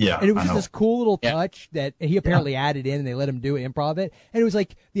 Yeah, and it was just this cool little touch that he apparently added in, and they let him do it, improv it. And it was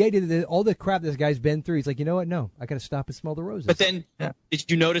like the idea that all the crap this guy's been through, he's like, you know what? No, I got to stop and smell the roses. But then,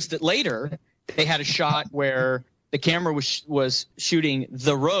 did you notice that later they had a shot where the camera was shooting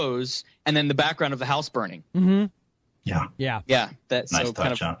the rose and then the background of the house burning? Mm-hmm. Yeah. That's nice so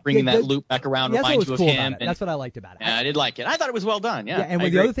touch, kind of bringing that loop back around, reminds you of him. That's what I liked about it. Yeah, I did like it. I thought it was well done. Yeah. And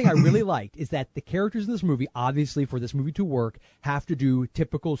the other thing I really liked is that the characters in this movie, obviously for this movie to work, have to do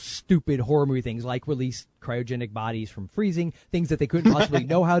typical stupid horror movie things like release cryogenic bodies from freezing, things that they couldn't possibly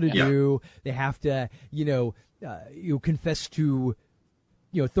know how to do. They have to, confess to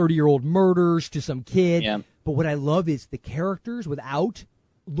 30-year-old murders to some kid. Yeah. But what I love is the characters, without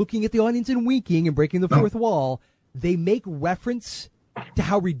looking at the audience and winking and breaking the fourth wall, they make reference to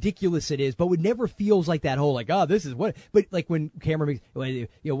how ridiculous it is, but it never feels like that whole this is what. But like when Cameron makes,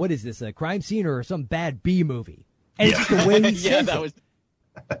 what is this, a crime scene or some bad B movie? And it's just the way he says that it. was.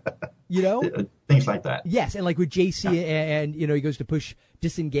 things like that. Yes, and like with JC, and he goes to push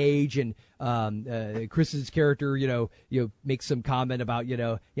disengage, and Chris's character, makes some comment about,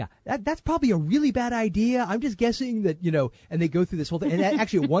 that's probably a really bad idea. I'm just guessing that, and they go through this whole thing. And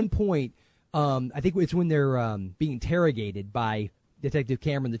actually, at one point, I think it's when they're being interrogated by Detective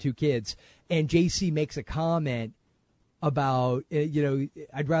Cameron, the two kids, and JC makes a comment about,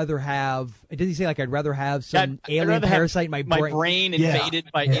 I'd rather have, does he say, like, I'd rather have some alien parasite in my brain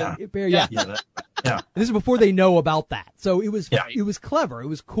invaded by Yeah. This is before they know about that. So it was clever. It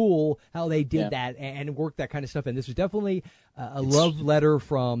was cool how they did that and worked that kind of stuff in. This was definitely a love letter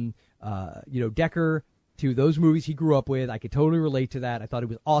from, Decker to those movies he grew up with. I could totally relate to that. I thought it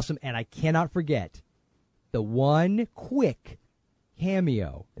was awesome. And I cannot forget the one quick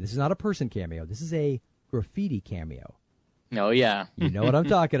cameo. And this is not a person cameo. This is a graffiti cameo. Oh, yeah. You know what I'm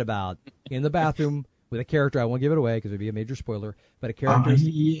talking about. In the bathroom with a character. I won't give it away because it would be a major spoiler. But a character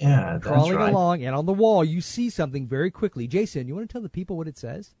crawling along, and on the wall you see something very quickly. Jason, you want to tell the people what it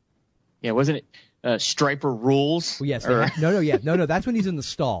says? Yeah, wasn't it Striper Rules? Well, yes. No. That's when he's in the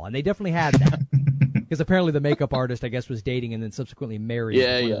stall, and they definitely had that. Because apparently the makeup artist, I guess, was dating and then subsequently married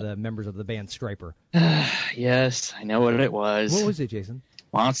one of the members of the band Striper. Yes, I know what it was. What was it, Jason?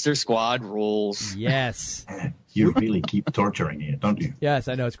 Monster Squad Rules. Yes. You really keep torturing it, don't you? Yes,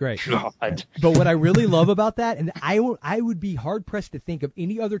 I know. It's great. God. But what I really love about that, and I would be hard-pressed to think of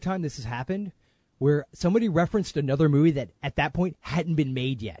any other time this has happened, where somebody referenced another movie that at that point hadn't been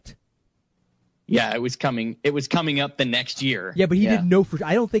made yet. Yeah, it was coming up the next year. Yeah, but he didn't know for.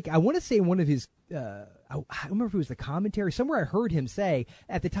 I want to say one of his. I don't remember if it was the commentary. Somewhere I heard him say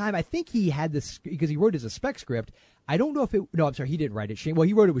at the time. I think he had this because he wrote it as a spec script. I don't know if it. No, I'm sorry, he didn't write it. He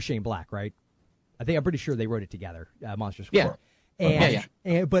wrote it with Shane Black, right? I'm pretty sure they wrote it together. Monster Squad.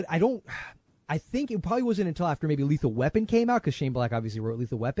 Yeah. But I don't. I think it probably wasn't until after maybe Lethal Weapon came out, because Shane Black obviously wrote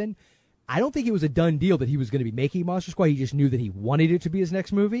Lethal Weapon. I don't think it was a done deal that he was going to be making Monster Squad. He just knew that he wanted it to be his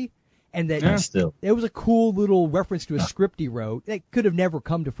next movie. And that it was a cool little reference to a script he wrote that could have never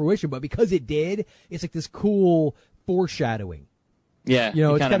come to fruition, but because it did, it's like this cool foreshadowing. Yeah,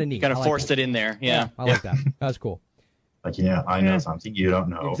 it's kind of neat. Kind of forced it in there. Yeah, I like that. That was cool. Like, I know something you don't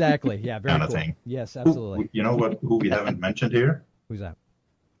know. Exactly. Yeah, very kind cool. of thing. Yes, absolutely. Who we haven't mentioned here? Who's that?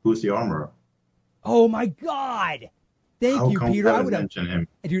 Who's the armorer? Oh my God! Thank you, Peter. I would have mentioned him.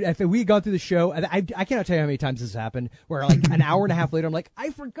 Dude, if we had gone through the show, I cannot tell you how many times this has happened, where like an hour and a half later, I'm like, I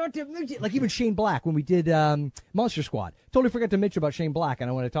forgot to mention, like even Shane Black, when we did Monster Squad. Totally forgot to mention about Shane Black,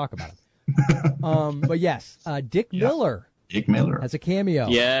 and I want to talk about him. But yes, Dick Miller. Dick Miller. Has a cameo.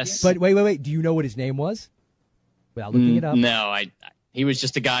 Yes. But wait. Do you know what his name was? Without looking it up? No, he was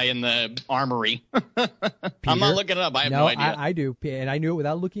just a guy in the armory. I'm not looking it up. I have no idea. I do, and I knew it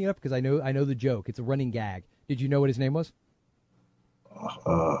without looking it up because I know the joke. It's a running gag. Did you know what his name was?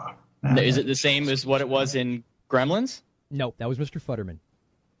 Is it the same as what it was in Gremlins? No, that was Mr. Futterman.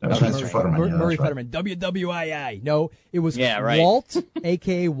 That was Mr. Futterman. Murray Futterman. WWII. No, it was right. Walt,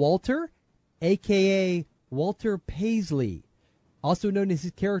 a.k.a. Walter, a.k.a. Walter Paisley. Also known as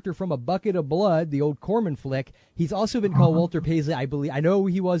his character from A Bucket of Blood, the old Corman flick. He's also been called Walter Paisley, I believe. I know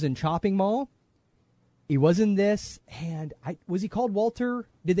he was in Chopping Mall. He was in this, and was he called Walter?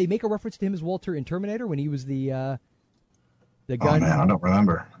 Did they make a reference to him as Walter in Terminator when he was the gun? Oh man, I don't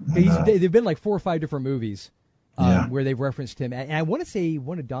remember. They've been like 4 or 5 different movies where they've referenced him, and I want to say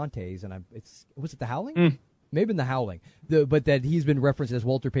one of Dante's, and was it The Howling? Maybe in The Howling, but that he's been referenced as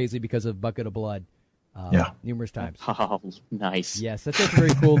Walter Paisley because of Bucket of Blood, numerous times. Oh, nice. Yes, that's a very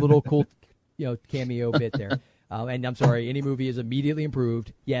cool cameo bit there. And I'm sorry, any movie is immediately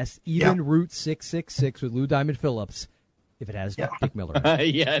improved. Yes, even Route 666 with Lou Diamond Phillips, if it has Dick Miller in it.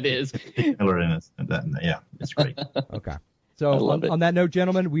 Yeah, it is. Dick Miller in it. It's great. Okay. So on that note,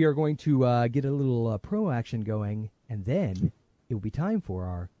 gentlemen, we are going to get a little pro action going, and then it will be time for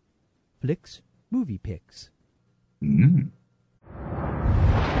our Flicks movie picks.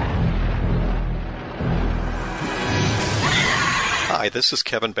 Hi, this is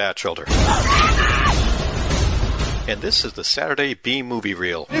Kevin Batchelder. And this is the Saturday B Movie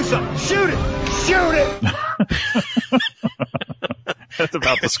Reel. Do something! Shoot it! Shoot it! That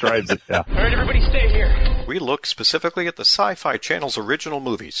about describes it, yeah. All right, everybody stay here. We look specifically at the Sci-Fi Channel's original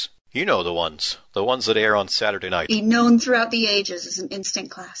movies. You know the ones that air on Saturday night. Be known throughout the ages as an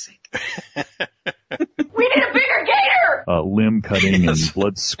instant classic. We need a bigger gator! Limb cutting and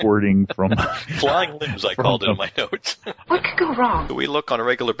blood squirting from... Flying limbs, I called it in my notes. What could go wrong? We look on a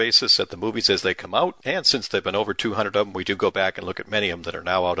regular basis at the movies as they come out, and since there have been over 200 of them, we do go back and look at many of them that are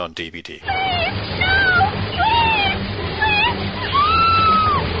now out on DVD.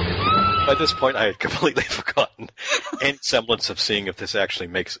 By this point, I had completely forgotten any semblance of seeing if this actually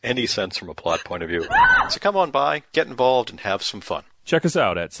makes any sense from a plot point of view. So come on by, get involved, and have some fun. Check us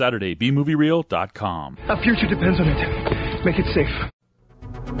out at SaturdayBMovieReel.com. Our future depends on it. Make it safe.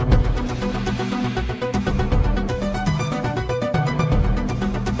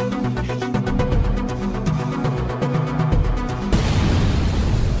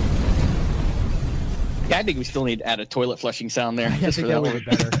 Yeah, I think we still need to add a toilet flushing sound there. I think that would be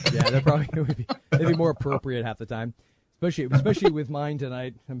better. Yeah, that probably would be. That'd be more appropriate half the time, especially with mine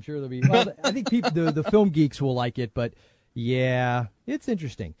tonight. I'm sure there'll be. Well, I think the film geeks will like it, but yeah, it's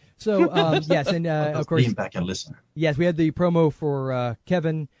interesting. So yes, and of course, lean back and listen. Yes, we had the promo for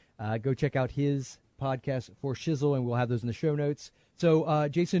Kevin. Go check out his podcast for Shizzle, and we'll have those in the show notes. So,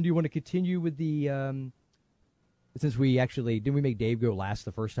 Jason, do you want to continue with the? Since we didn't we make Dave go last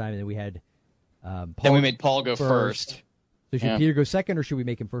the first time, and then we had. Then we made Paul go first. So should Peter go second, or should we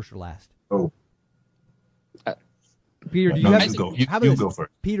make him first or last? Oh, Peter, do you have you go first?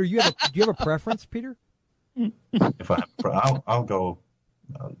 Peter, do you have a preference, Peter? If I'll go.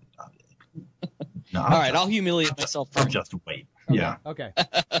 No, all right, I'll humiliate myself first. I'll just wait. Yeah. Okay.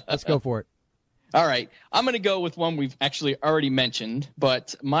 Let's go for it. All right. I'm going to go with one we've actually already mentioned,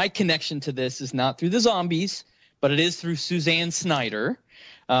 but my connection to this is not through the zombies, but it is through Suzanne Snyder.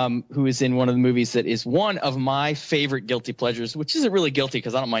 Who is in one of the movies that is one of my favorite guilty pleasures, which isn't really guilty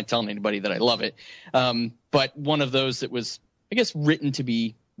because I don't mind telling anybody that I love it. But one of those that was, I guess, written to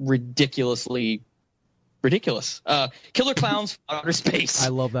be ridiculously ridiculous. Killer Clowns from Outer Space. I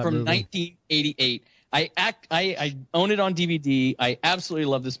love that from movie. 1988. I own it on DVD. I absolutely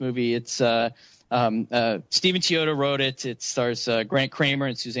love this movie. It's Steven Chiodo wrote it. It stars Grant Kramer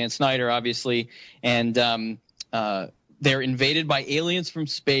and Suzanne Snyder, obviously, and they're invaded by aliens from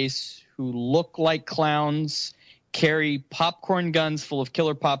space who look like clowns, carry popcorn guns full of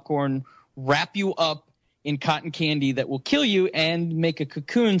killer popcorn, wrap you up in cotton candy that will kill you, and make a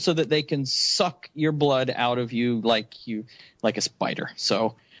cocoon so that they can suck your blood out of you like a spider.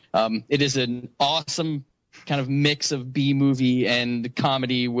 So it is an awesome kind of mix of B-movie and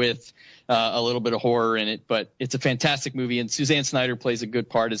comedy with a little bit of horror in it, but it's a fantastic movie, and Suzanne Snyder plays a good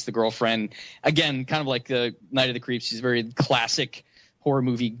part as the girlfriend. Again, kind of like the Night of the Creeps, she's a very classic horror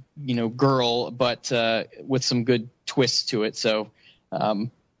movie, girl, but with some good twists to it. So I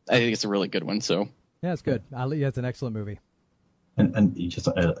think it's a really good one. So yeah, it's good. It's an excellent movie. And just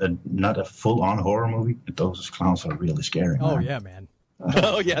not a full-on horror movie. Those clowns are really scary. Oh man. yeah, man.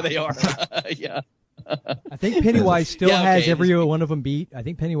 Oh yeah, they are. Yeah. I think Pennywise still has every one of them beat. I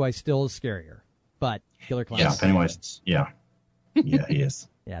think Pennywise still is scarier, but Killer Clowns. Yeah, Pennywise. Yeah, he is.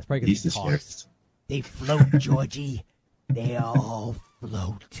 Yeah, it's probably he's because the scariest. They float, Georgie. They all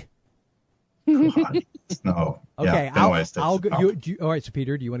float. No. Okay, yeah, I'll go. All right, so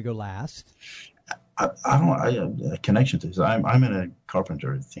Peter, do you want to go last? I don't. A connection to this. I'm in a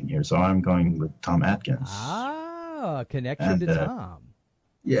carpenter thing here, so I'm going with Tom Atkins. Ah, connection to Tom.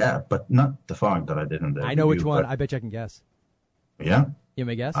 Yeah, but not the fog that I did in the. I know which one. I bet you I can guess. Yeah. You want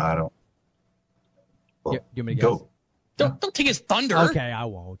me to guess? I don't. Well, you want me to guess? Go. Don't take his thunder. Okay, I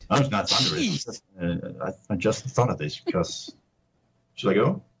won't. No, it's not thunder. I just thought of this because. Should I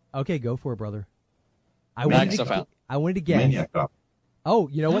go? Okay, go for it, brother. I wanted to guess. Maniac Cop. Oh,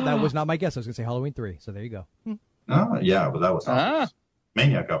 you know what? That was not my guess. I was going to say Halloween 3. So there you go. Oh, yeah, but that was not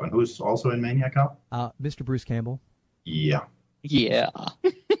Maniac Cop. And who's also in Maniac Cop? Mr. Bruce Campbell. Yeah. Yeah.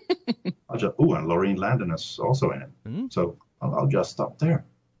 And Lorraine Landon is also in it. So I'll just stop there.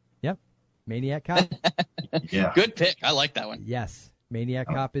 Yep. Maniac Cop. Yeah. Good pick. I like that one. Yes. Maniac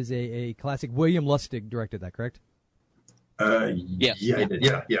Cop is a classic. William Lustig directed that, correct? Yeah, I did.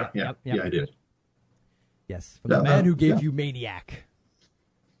 Yeah, I did. Yes. From the man who gave you Maniac.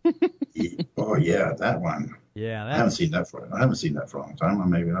 Oh, yeah, that one. Yeah, I haven't seen that for a long time.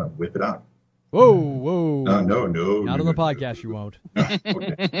 Maybe I'll whip it out. Whoa. No. Not on the podcast, you won't.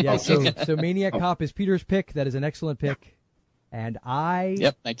 Okay. Yeah, so Maniac Cop is Peter's pick. That is an excellent pick. And I...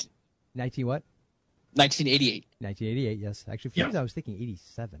 Yep. 19 what? 1988. 1988, yes. Actually, for some reason I was thinking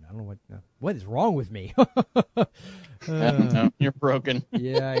 87. I don't know what is wrong with me. No, you're broken.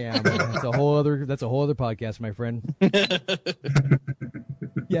 Yeah, I am. That's a whole other podcast, my friend.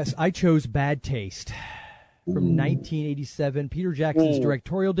 Yes, I chose Bad Taste from 1987, Peter Jackson's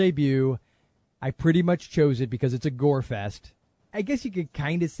directorial debut. I pretty much chose it because it's a gore fest. I guess you could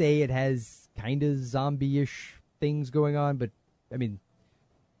kind of say it has kind of zombie-ish things going on, but I mean,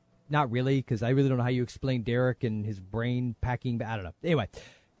 not really, because I really don't know how you explain Derek and his brain packing. I don't know. Anyway,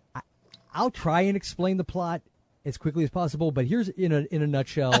 I'll try and explain the plot as quickly as possible, but here's in a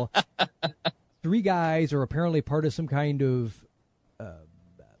nutshell. 3 guys are apparently part of some kind of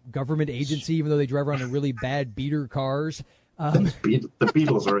government agency, even though they drive around in really bad beater cars. The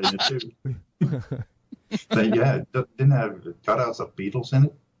Beatles are in it too. Didn't have cutouts of Beatles in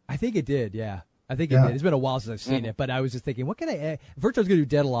it? I think it did, yeah. I think it did. It's been a while since I've seen it, but I was just thinking, what can I... First I was going to do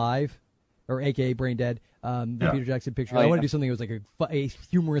Dead Alive, or a.k.a. Brain Dead, the Peter Jackson picture. I want to do something that was like a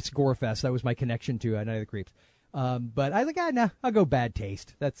humorous gore fest. That was my connection to Night of the Creeps. But I was like, nah, I'll go Bad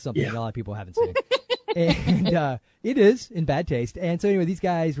Taste. That's something a lot of people haven't seen. And it is in bad taste. And so anyway, these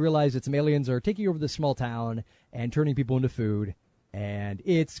guys realize that some aliens are taking over this small town and turning people into food, and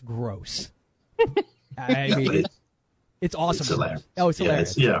it's gross. I mean, it's awesome. It's hilarious. Oh, it's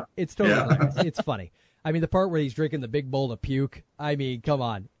hilarious. It's totally hilarious. It's funny. I mean, the part where he's drinking the big bowl of puke. I mean, come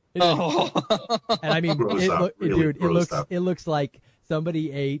on. And I mean, it looks like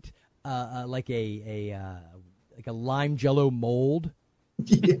somebody ate like a lime jello mold.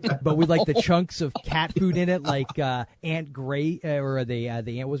 But with like the chunks of cat food in it, like Aunt Gray or the aunt,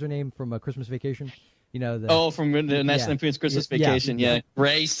 what was her name from Christmas Vacation? You know, from the National Lampoon's Christmas Vacation,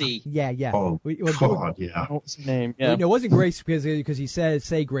 Gracie. Yeah. Oh, God, yeah. What's her name? Yeah. No, it wasn't Grace because he says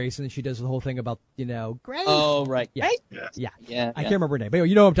say Grace, and then she does the whole thing about Grace. Oh, right. Yeah. I can't remember her name, but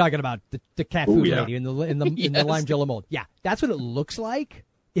you know what I'm talking about, the cat food lady in the lime jello mold. Yeah, that's what it looks like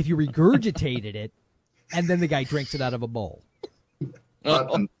if you regurgitated it, and then the guy drinks it out of a bowl.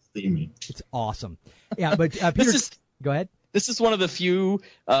 It's awesome. Yeah, but Peter, go ahead. This is one of the few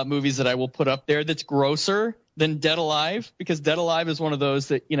movies that I will put up there that's grosser than Dead Alive, because Dead Alive is one of those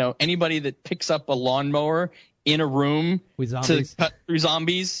that, anybody that picks up a lawnmower in a room to cut through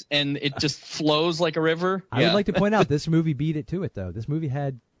zombies and it just flows like a river. I would like to point out this movie beat it to it, though. This movie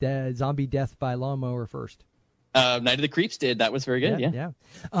had zombie death by lawnmower first. Night of the Creeps did. That was very good. Yeah.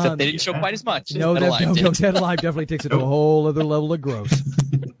 Except they didn't show quite as much. No, Dead Alive definitely takes it to a whole other level of gross.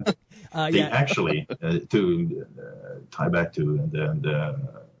 Actually, to tie back to the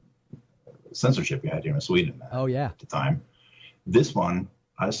censorship we had here in Sweden at the time, this one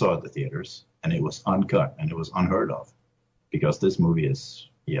I saw at the theaters, and it was uncut, and it was unheard of, because this movie is,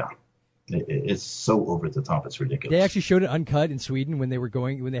 it's so over the top, it's ridiculous. They actually showed it uncut in Sweden when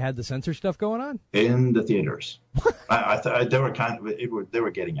they had the censor stuff going on? In the theaters. They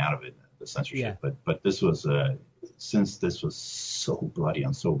were getting out of it, the censorship, but this was... since this was so bloody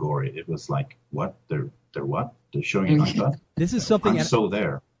and so gory, it was like, what? They're showing it uncut? This is something... I'm so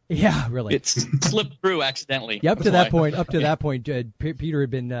there. Yeah, really. It slipped through accidentally. Yeah, up to that point, Peter had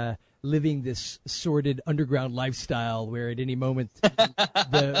been living this sordid underground lifestyle where at any moment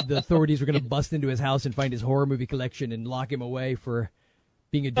the authorities were going to bust into his house and find his horror movie collection and lock him away for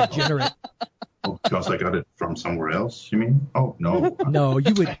being a degenerate. Oh, because I got it from somewhere else, you mean? Oh, no. No,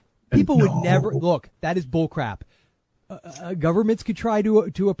 you would... People would never look. That is bullcrap. Governments could try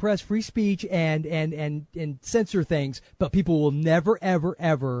to oppress free speech and censor things, but people will never, ever,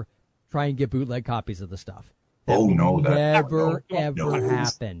 ever try and get bootleg copies of the stuff. That never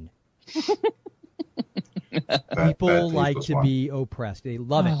happen. People like to be oppressed. They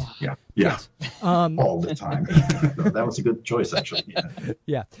love it. Yeah. Yes. All the time. That was a good choice, actually.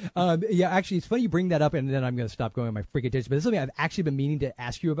 Yeah. Actually, it's funny you bring that up, and then I'm going to stop going on my freaking tangent. But it's something I've actually been meaning to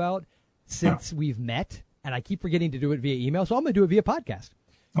ask you about since we've met, and I keep forgetting to do it via email, so I'm going to do it via podcast.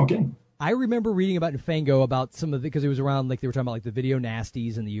 Okay. I remember reading about in Fango about some of the, because it was around, like they were talking about like the video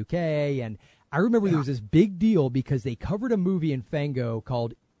nasties in the UK, and I remember there was this big deal because they covered a movie in Fango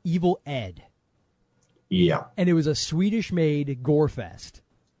called Evil Ed. Yeah. And it was a Swedish-made gore fest.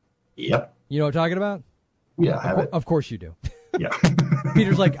 Yep. You know what I'm talking about? Yeah, I have it. Of course you do. Yeah.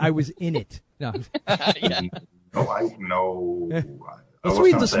 Peter's like, I was in it. No. No, I know. Well,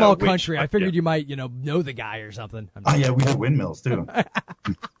 Sweden's a small country. I figured you might, know the guy or something. Yeah, we had windmills, too.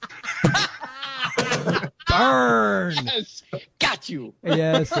 Burn! Yes. Got you.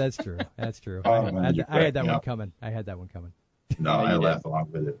 Yes, that's true. That's true. Oh, I had that one coming. No, I laugh along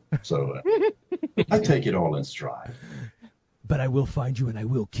with it. So I take it all in stride. But I will find you and I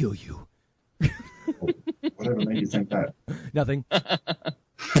will kill you. Whatever made you think that? Nothing.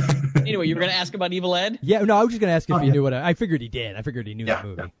 Anyway, you were going to ask about Evil Ed? Yeah, no, I was just going to ask if you knew what I figured he did. I figured he knew that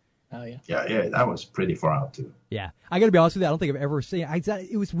movie. Oh, yeah. Yeah, that was pretty far out, too. Yeah. I got to be honest with you, I don't think I've ever seen it.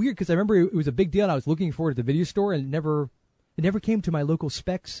 It was weird because I remember it was a big deal and I was looking for it at the video store and it never came to my local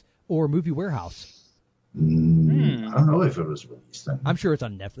Specs or Movie Warehouse. I don't know if it was released then. I'm sure it's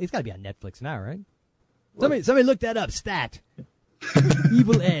on Netflix. It's got to be on Netflix now, right? Somebody look that up. Stat.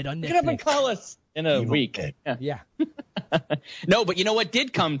 Evil Ed on Netflix. Get up and call us in a week. Yeah. No, but you know what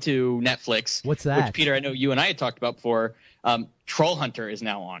did come to Netflix? What's that? Which, Peter, I know you and I had talked about before. Troll Hunter is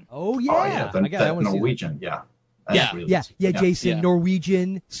now on. Oh, yeah. That Norwegian, Yeah, Jason, yeah.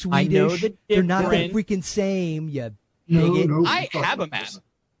 Norwegian, Swedish. They're not the freaking same, you bigot. I have a map.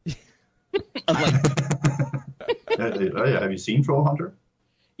 Have you seen Troll Hunter?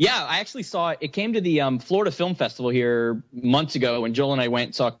 Yeah, I actually saw it. It came to the Florida Film Festival here months ago when Joel and I went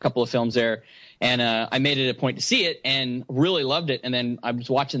and saw a couple of films there. And I made it a point to see it and really loved it. And then I was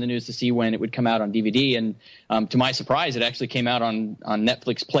watching the news to see when it would come out on DVD. And to my surprise, it actually came out on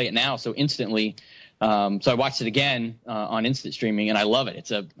Netflix Play It Now, so instantly. So I watched it again on instant streaming, and I love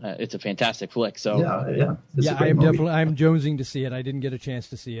it. It's a fantastic flick. So yeah, I'm jonesing to see it. I didn't get a chance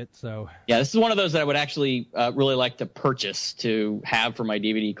to see it, so yeah, this is one of those that I would actually really like to purchase to have for my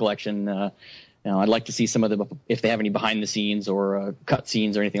DVD collection. I'd like to see some of the if they have any behind the scenes or cut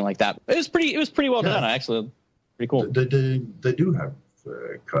scenes or anything like that. It was pretty well done. Actually, pretty cool. They do have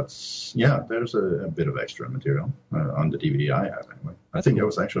cuts. Yeah, there's a bit of extra material on the DVD I have anyway. I think it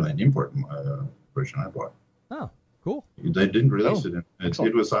was actually an import version I bought. Oh, cool. They didn't release it.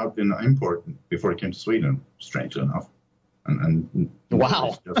 It was out in import before it came to Sweden, strangely enough. And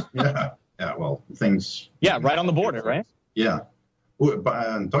wow. Well, things. Yeah, right on the border, right? Yeah. But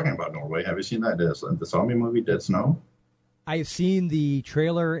talking about Norway, have you seen that the zombie movie Dead Snow? I've seen the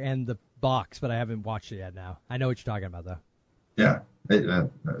trailer and the box, but I haven't watched it yet. Now I know what you're talking about, though. Yeah.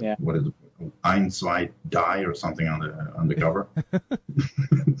 What is it? Ein, zwei, die or something on the cover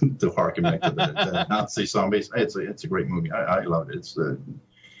to harken back to the Nazi zombies. It's a great movie. I love it.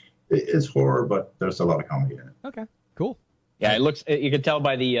 It's horror, but there's a lot of comedy in it. Okay, cool. Yeah, it looks. You can tell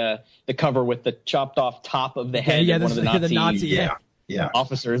by the cover with the chopped off top of the head of one of the Nazi,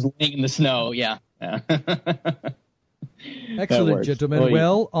 officers laying in the snow. Yeah. Excellent, gentlemen.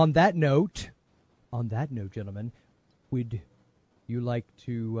 Well, on that note, gentlemen, would you like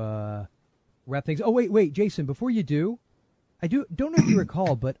to wrap things? Oh, wait, Jason, before you do, don't know if you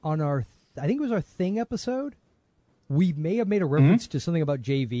recall, but on our, I think it was our Thing episode, we may have made a reference to something about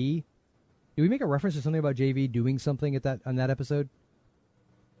JV. Did we make a reference to something about JV doing something on that episode?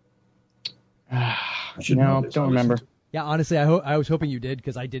 No, don't remember. Yeah, honestly, I was hoping you did,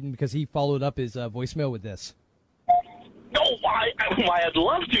 because I didn't, because he followed up his voicemail with this. No, I'd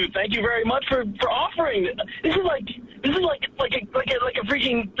love to. Thank you very much for offering. This is like a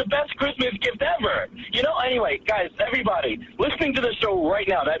freaking the best Christmas gift ever. Anyway, guys, everybody listening to the show right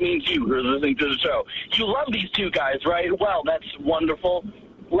now, that means you who are listening to the show. You love these two guys, right? Well, that's wonderful.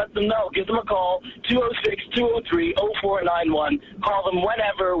 Let them know. Give them a call, 206-203-0491. Call them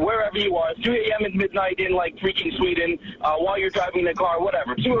whenever, wherever you are, 3 a.m. at midnight in, freaking Sweden, while you're driving the car,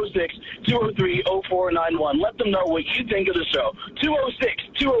 whatever. 206-203-0491. Let them know what you think of the show.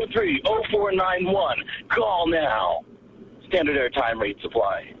 206-203-0491. Call now. Standard airtime rate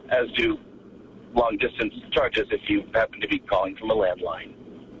supply, as do long-distance charges if you happen to be calling from a landline.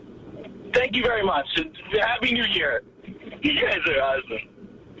 Thank you very much. Happy New Year. You guys are awesome.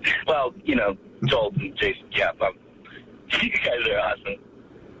 Well, Joel and Jason, you guys are awesome.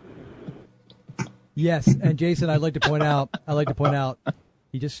 Yes, and Jason, I'd like to point out,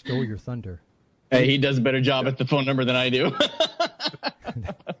 he just stole your thunder. Hey, he does a better job at the phone number than I do.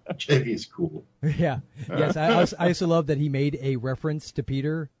 JV's cool. Yeah. Yes, I also love that he made a reference to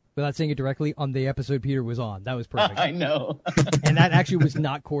Peter without saying it directly on the episode Peter was on. That was perfect. I know. And that actually was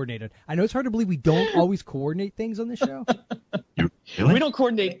not coordinated. I know it's hard to believe we don't always coordinate things on this show. Really? We don't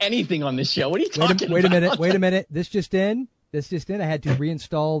coordinate anything on this show. What are you talking about? Wait a minute. This just in. I had to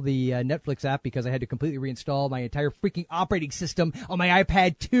reinstall the Netflix app because I had to completely reinstall my entire freaking operating system on my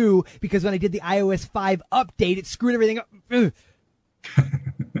iPad 2 because when I did the iOS 5 update, it screwed everything up.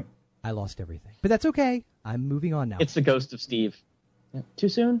 I lost everything. But that's okay. I'm moving on now. It's the ghost of Steve. Too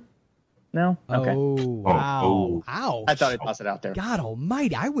soon? No? Okay. Oh, wow. Ouch. I thought I'd toss it out there. God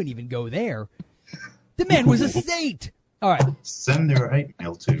almighty, I wouldn't even go there. The man was a saint. All right. Send their hate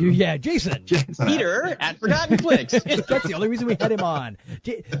mail to. Yeah, Jason. Peter at Forgotten Flicks. That's the only reason we had him on.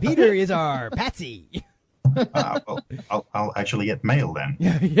 Peter is our patsy. Well, I'll actually get mail then.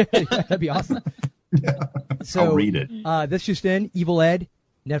 Yeah, that'd be awesome. Yeah. So, I'll read it. This just in, Evil Ed,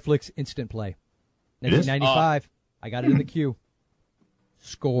 Netflix Instant Play. 1995. I got it in the queue.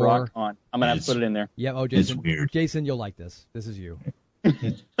 Score. Rock on. I'm going to have to put it in there. Yeah, Jason. It's weird. Jason, you'll like this. This is you.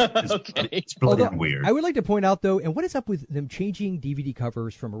 Okay. It's bloody weird. I would like to point out, though, and what is up with them changing DVD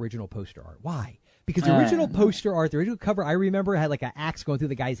covers from original poster art? Why? Because the original poster art, the original cover I remember had like an axe going through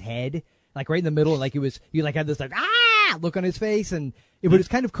the guy's head, like right in the middle, like it was, you like had this like, look on his face, and it was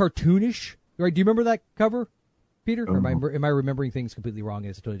kind of cartoonish. Right? Do you remember that cover, Peter? Or am I remembering things completely wrong?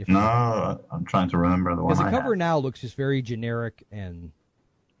 And it's totally different. No, I'm trying to remember the one. Because the cover now looks just very generic and.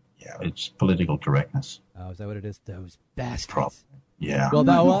 Yeah, it's political correctness. Oh, is that what it is? Those bastards. Yeah. Well,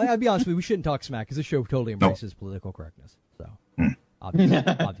 I'll be honest with you. We shouldn't talk smack because this show totally embraces political correctness. So, obviously.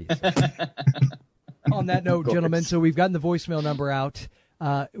 On that note, gentlemen, so we've gotten the voicemail number out.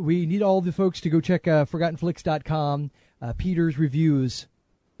 We need all the folks to go check ForgottenFlix.com, Peter's reviews,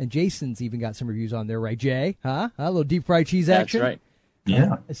 and Jason's even got some reviews on there, right, Jay? Huh? A little deep fried cheese action. That's right.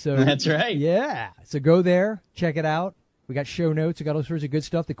 Yeah. So That's right. Yeah. So go there, check it out. We got show notes. We got all sorts of good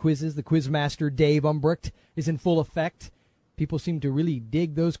stuff. The quizzes. The quiz master, Dave Umbrecht, is in full effect. People seem to really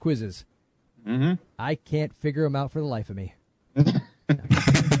dig those quizzes. Mm-hmm. I can't figure them out for the life of me.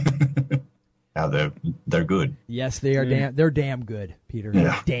 Yeah, they're good. Yes, they are. They're damn good, Peter. Yeah.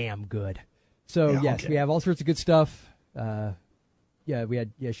 They're damn good. So yes, we have all sorts of good stuff. We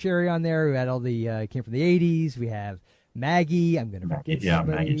had Sherry on there. We had all the came from the 80s. We have Maggie. I'm going to forget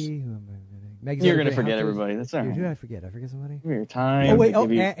somebody. Maggie's You're going to forget everybody. That's all right. Did I forget? I forget somebody. Give me your time. Oh wait.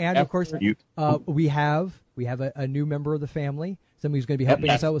 And of course, we have a new member of the family. Somebody who's going to be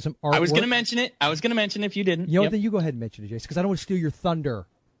helping us out with some artwork. I was going to mention it. if you didn't. You know what? Then you go ahead and mention it, Jason, because I don't want to steal your thunder.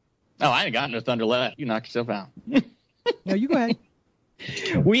 Oh, I ain't got no thunder left. You knocked yourself out. No, you go ahead.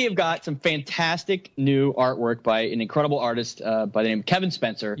 We have got some fantastic new artwork by an incredible artist by the name of Kevin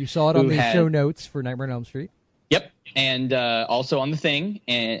Spencer. You saw it on the show notes for Nightmare on Elm Street. Yep, and also on the Thing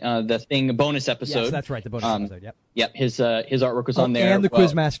and the Thing bonus episode. Yes, that's right, the bonus episode. Yep. Yep, his artwork was on there, and the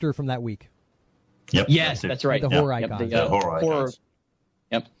Quizmaster from that week. Yep. Yes, that's right. The horror icon. The horror icons.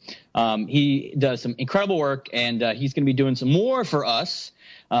 Yep. He does some incredible work, and he's going to be doing some more for us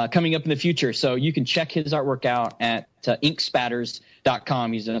coming up in the future. So you can check his artwork out at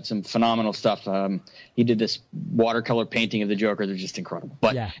inkspatters.com. He's done some phenomenal stuff. He did this watercolor painting of the Joker. They're just incredible.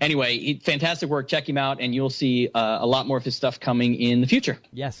 But anyway, fantastic work. Check him out, and you'll see a lot more of his stuff coming in the future.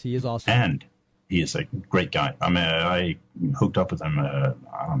 Yes, he is awesome. And he is a great guy. I mean, I hooked up with him, I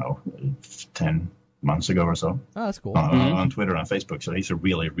don't know, 10 months ago or so. Oh, that's cool. On Twitter and Facebook. So he's a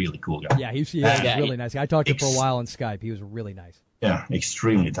really, really cool guy. Yeah, he's a really nice guy. I talked to him for a while on Skype. He was really nice. Yeah,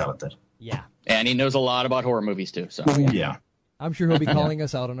 extremely talented. Yeah. And he knows a lot about horror movies, too. So yeah. I'm sure he'll be calling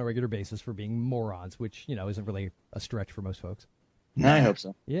us out on a regular basis for being morons, which, isn't really a stretch for most folks. I hope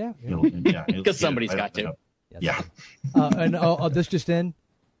so. Yeah. Because somebody's got to. Yeah. And this just in,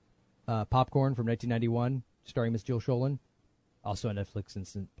 Popcorn from 1991, starring Miss Jill Schoelen. Also on Netflix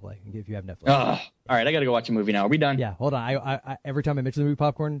Instant Play, if you have Netflix. All right, I got to go watch a movie now. Are we done? Yeah, hold on. I every time I mention the movie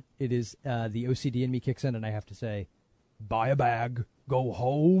Popcorn, it is the OCD in me kicks in, and I have to say, buy a bag, go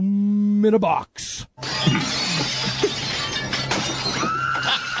home in a box.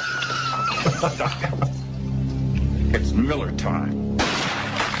 It's Miller time.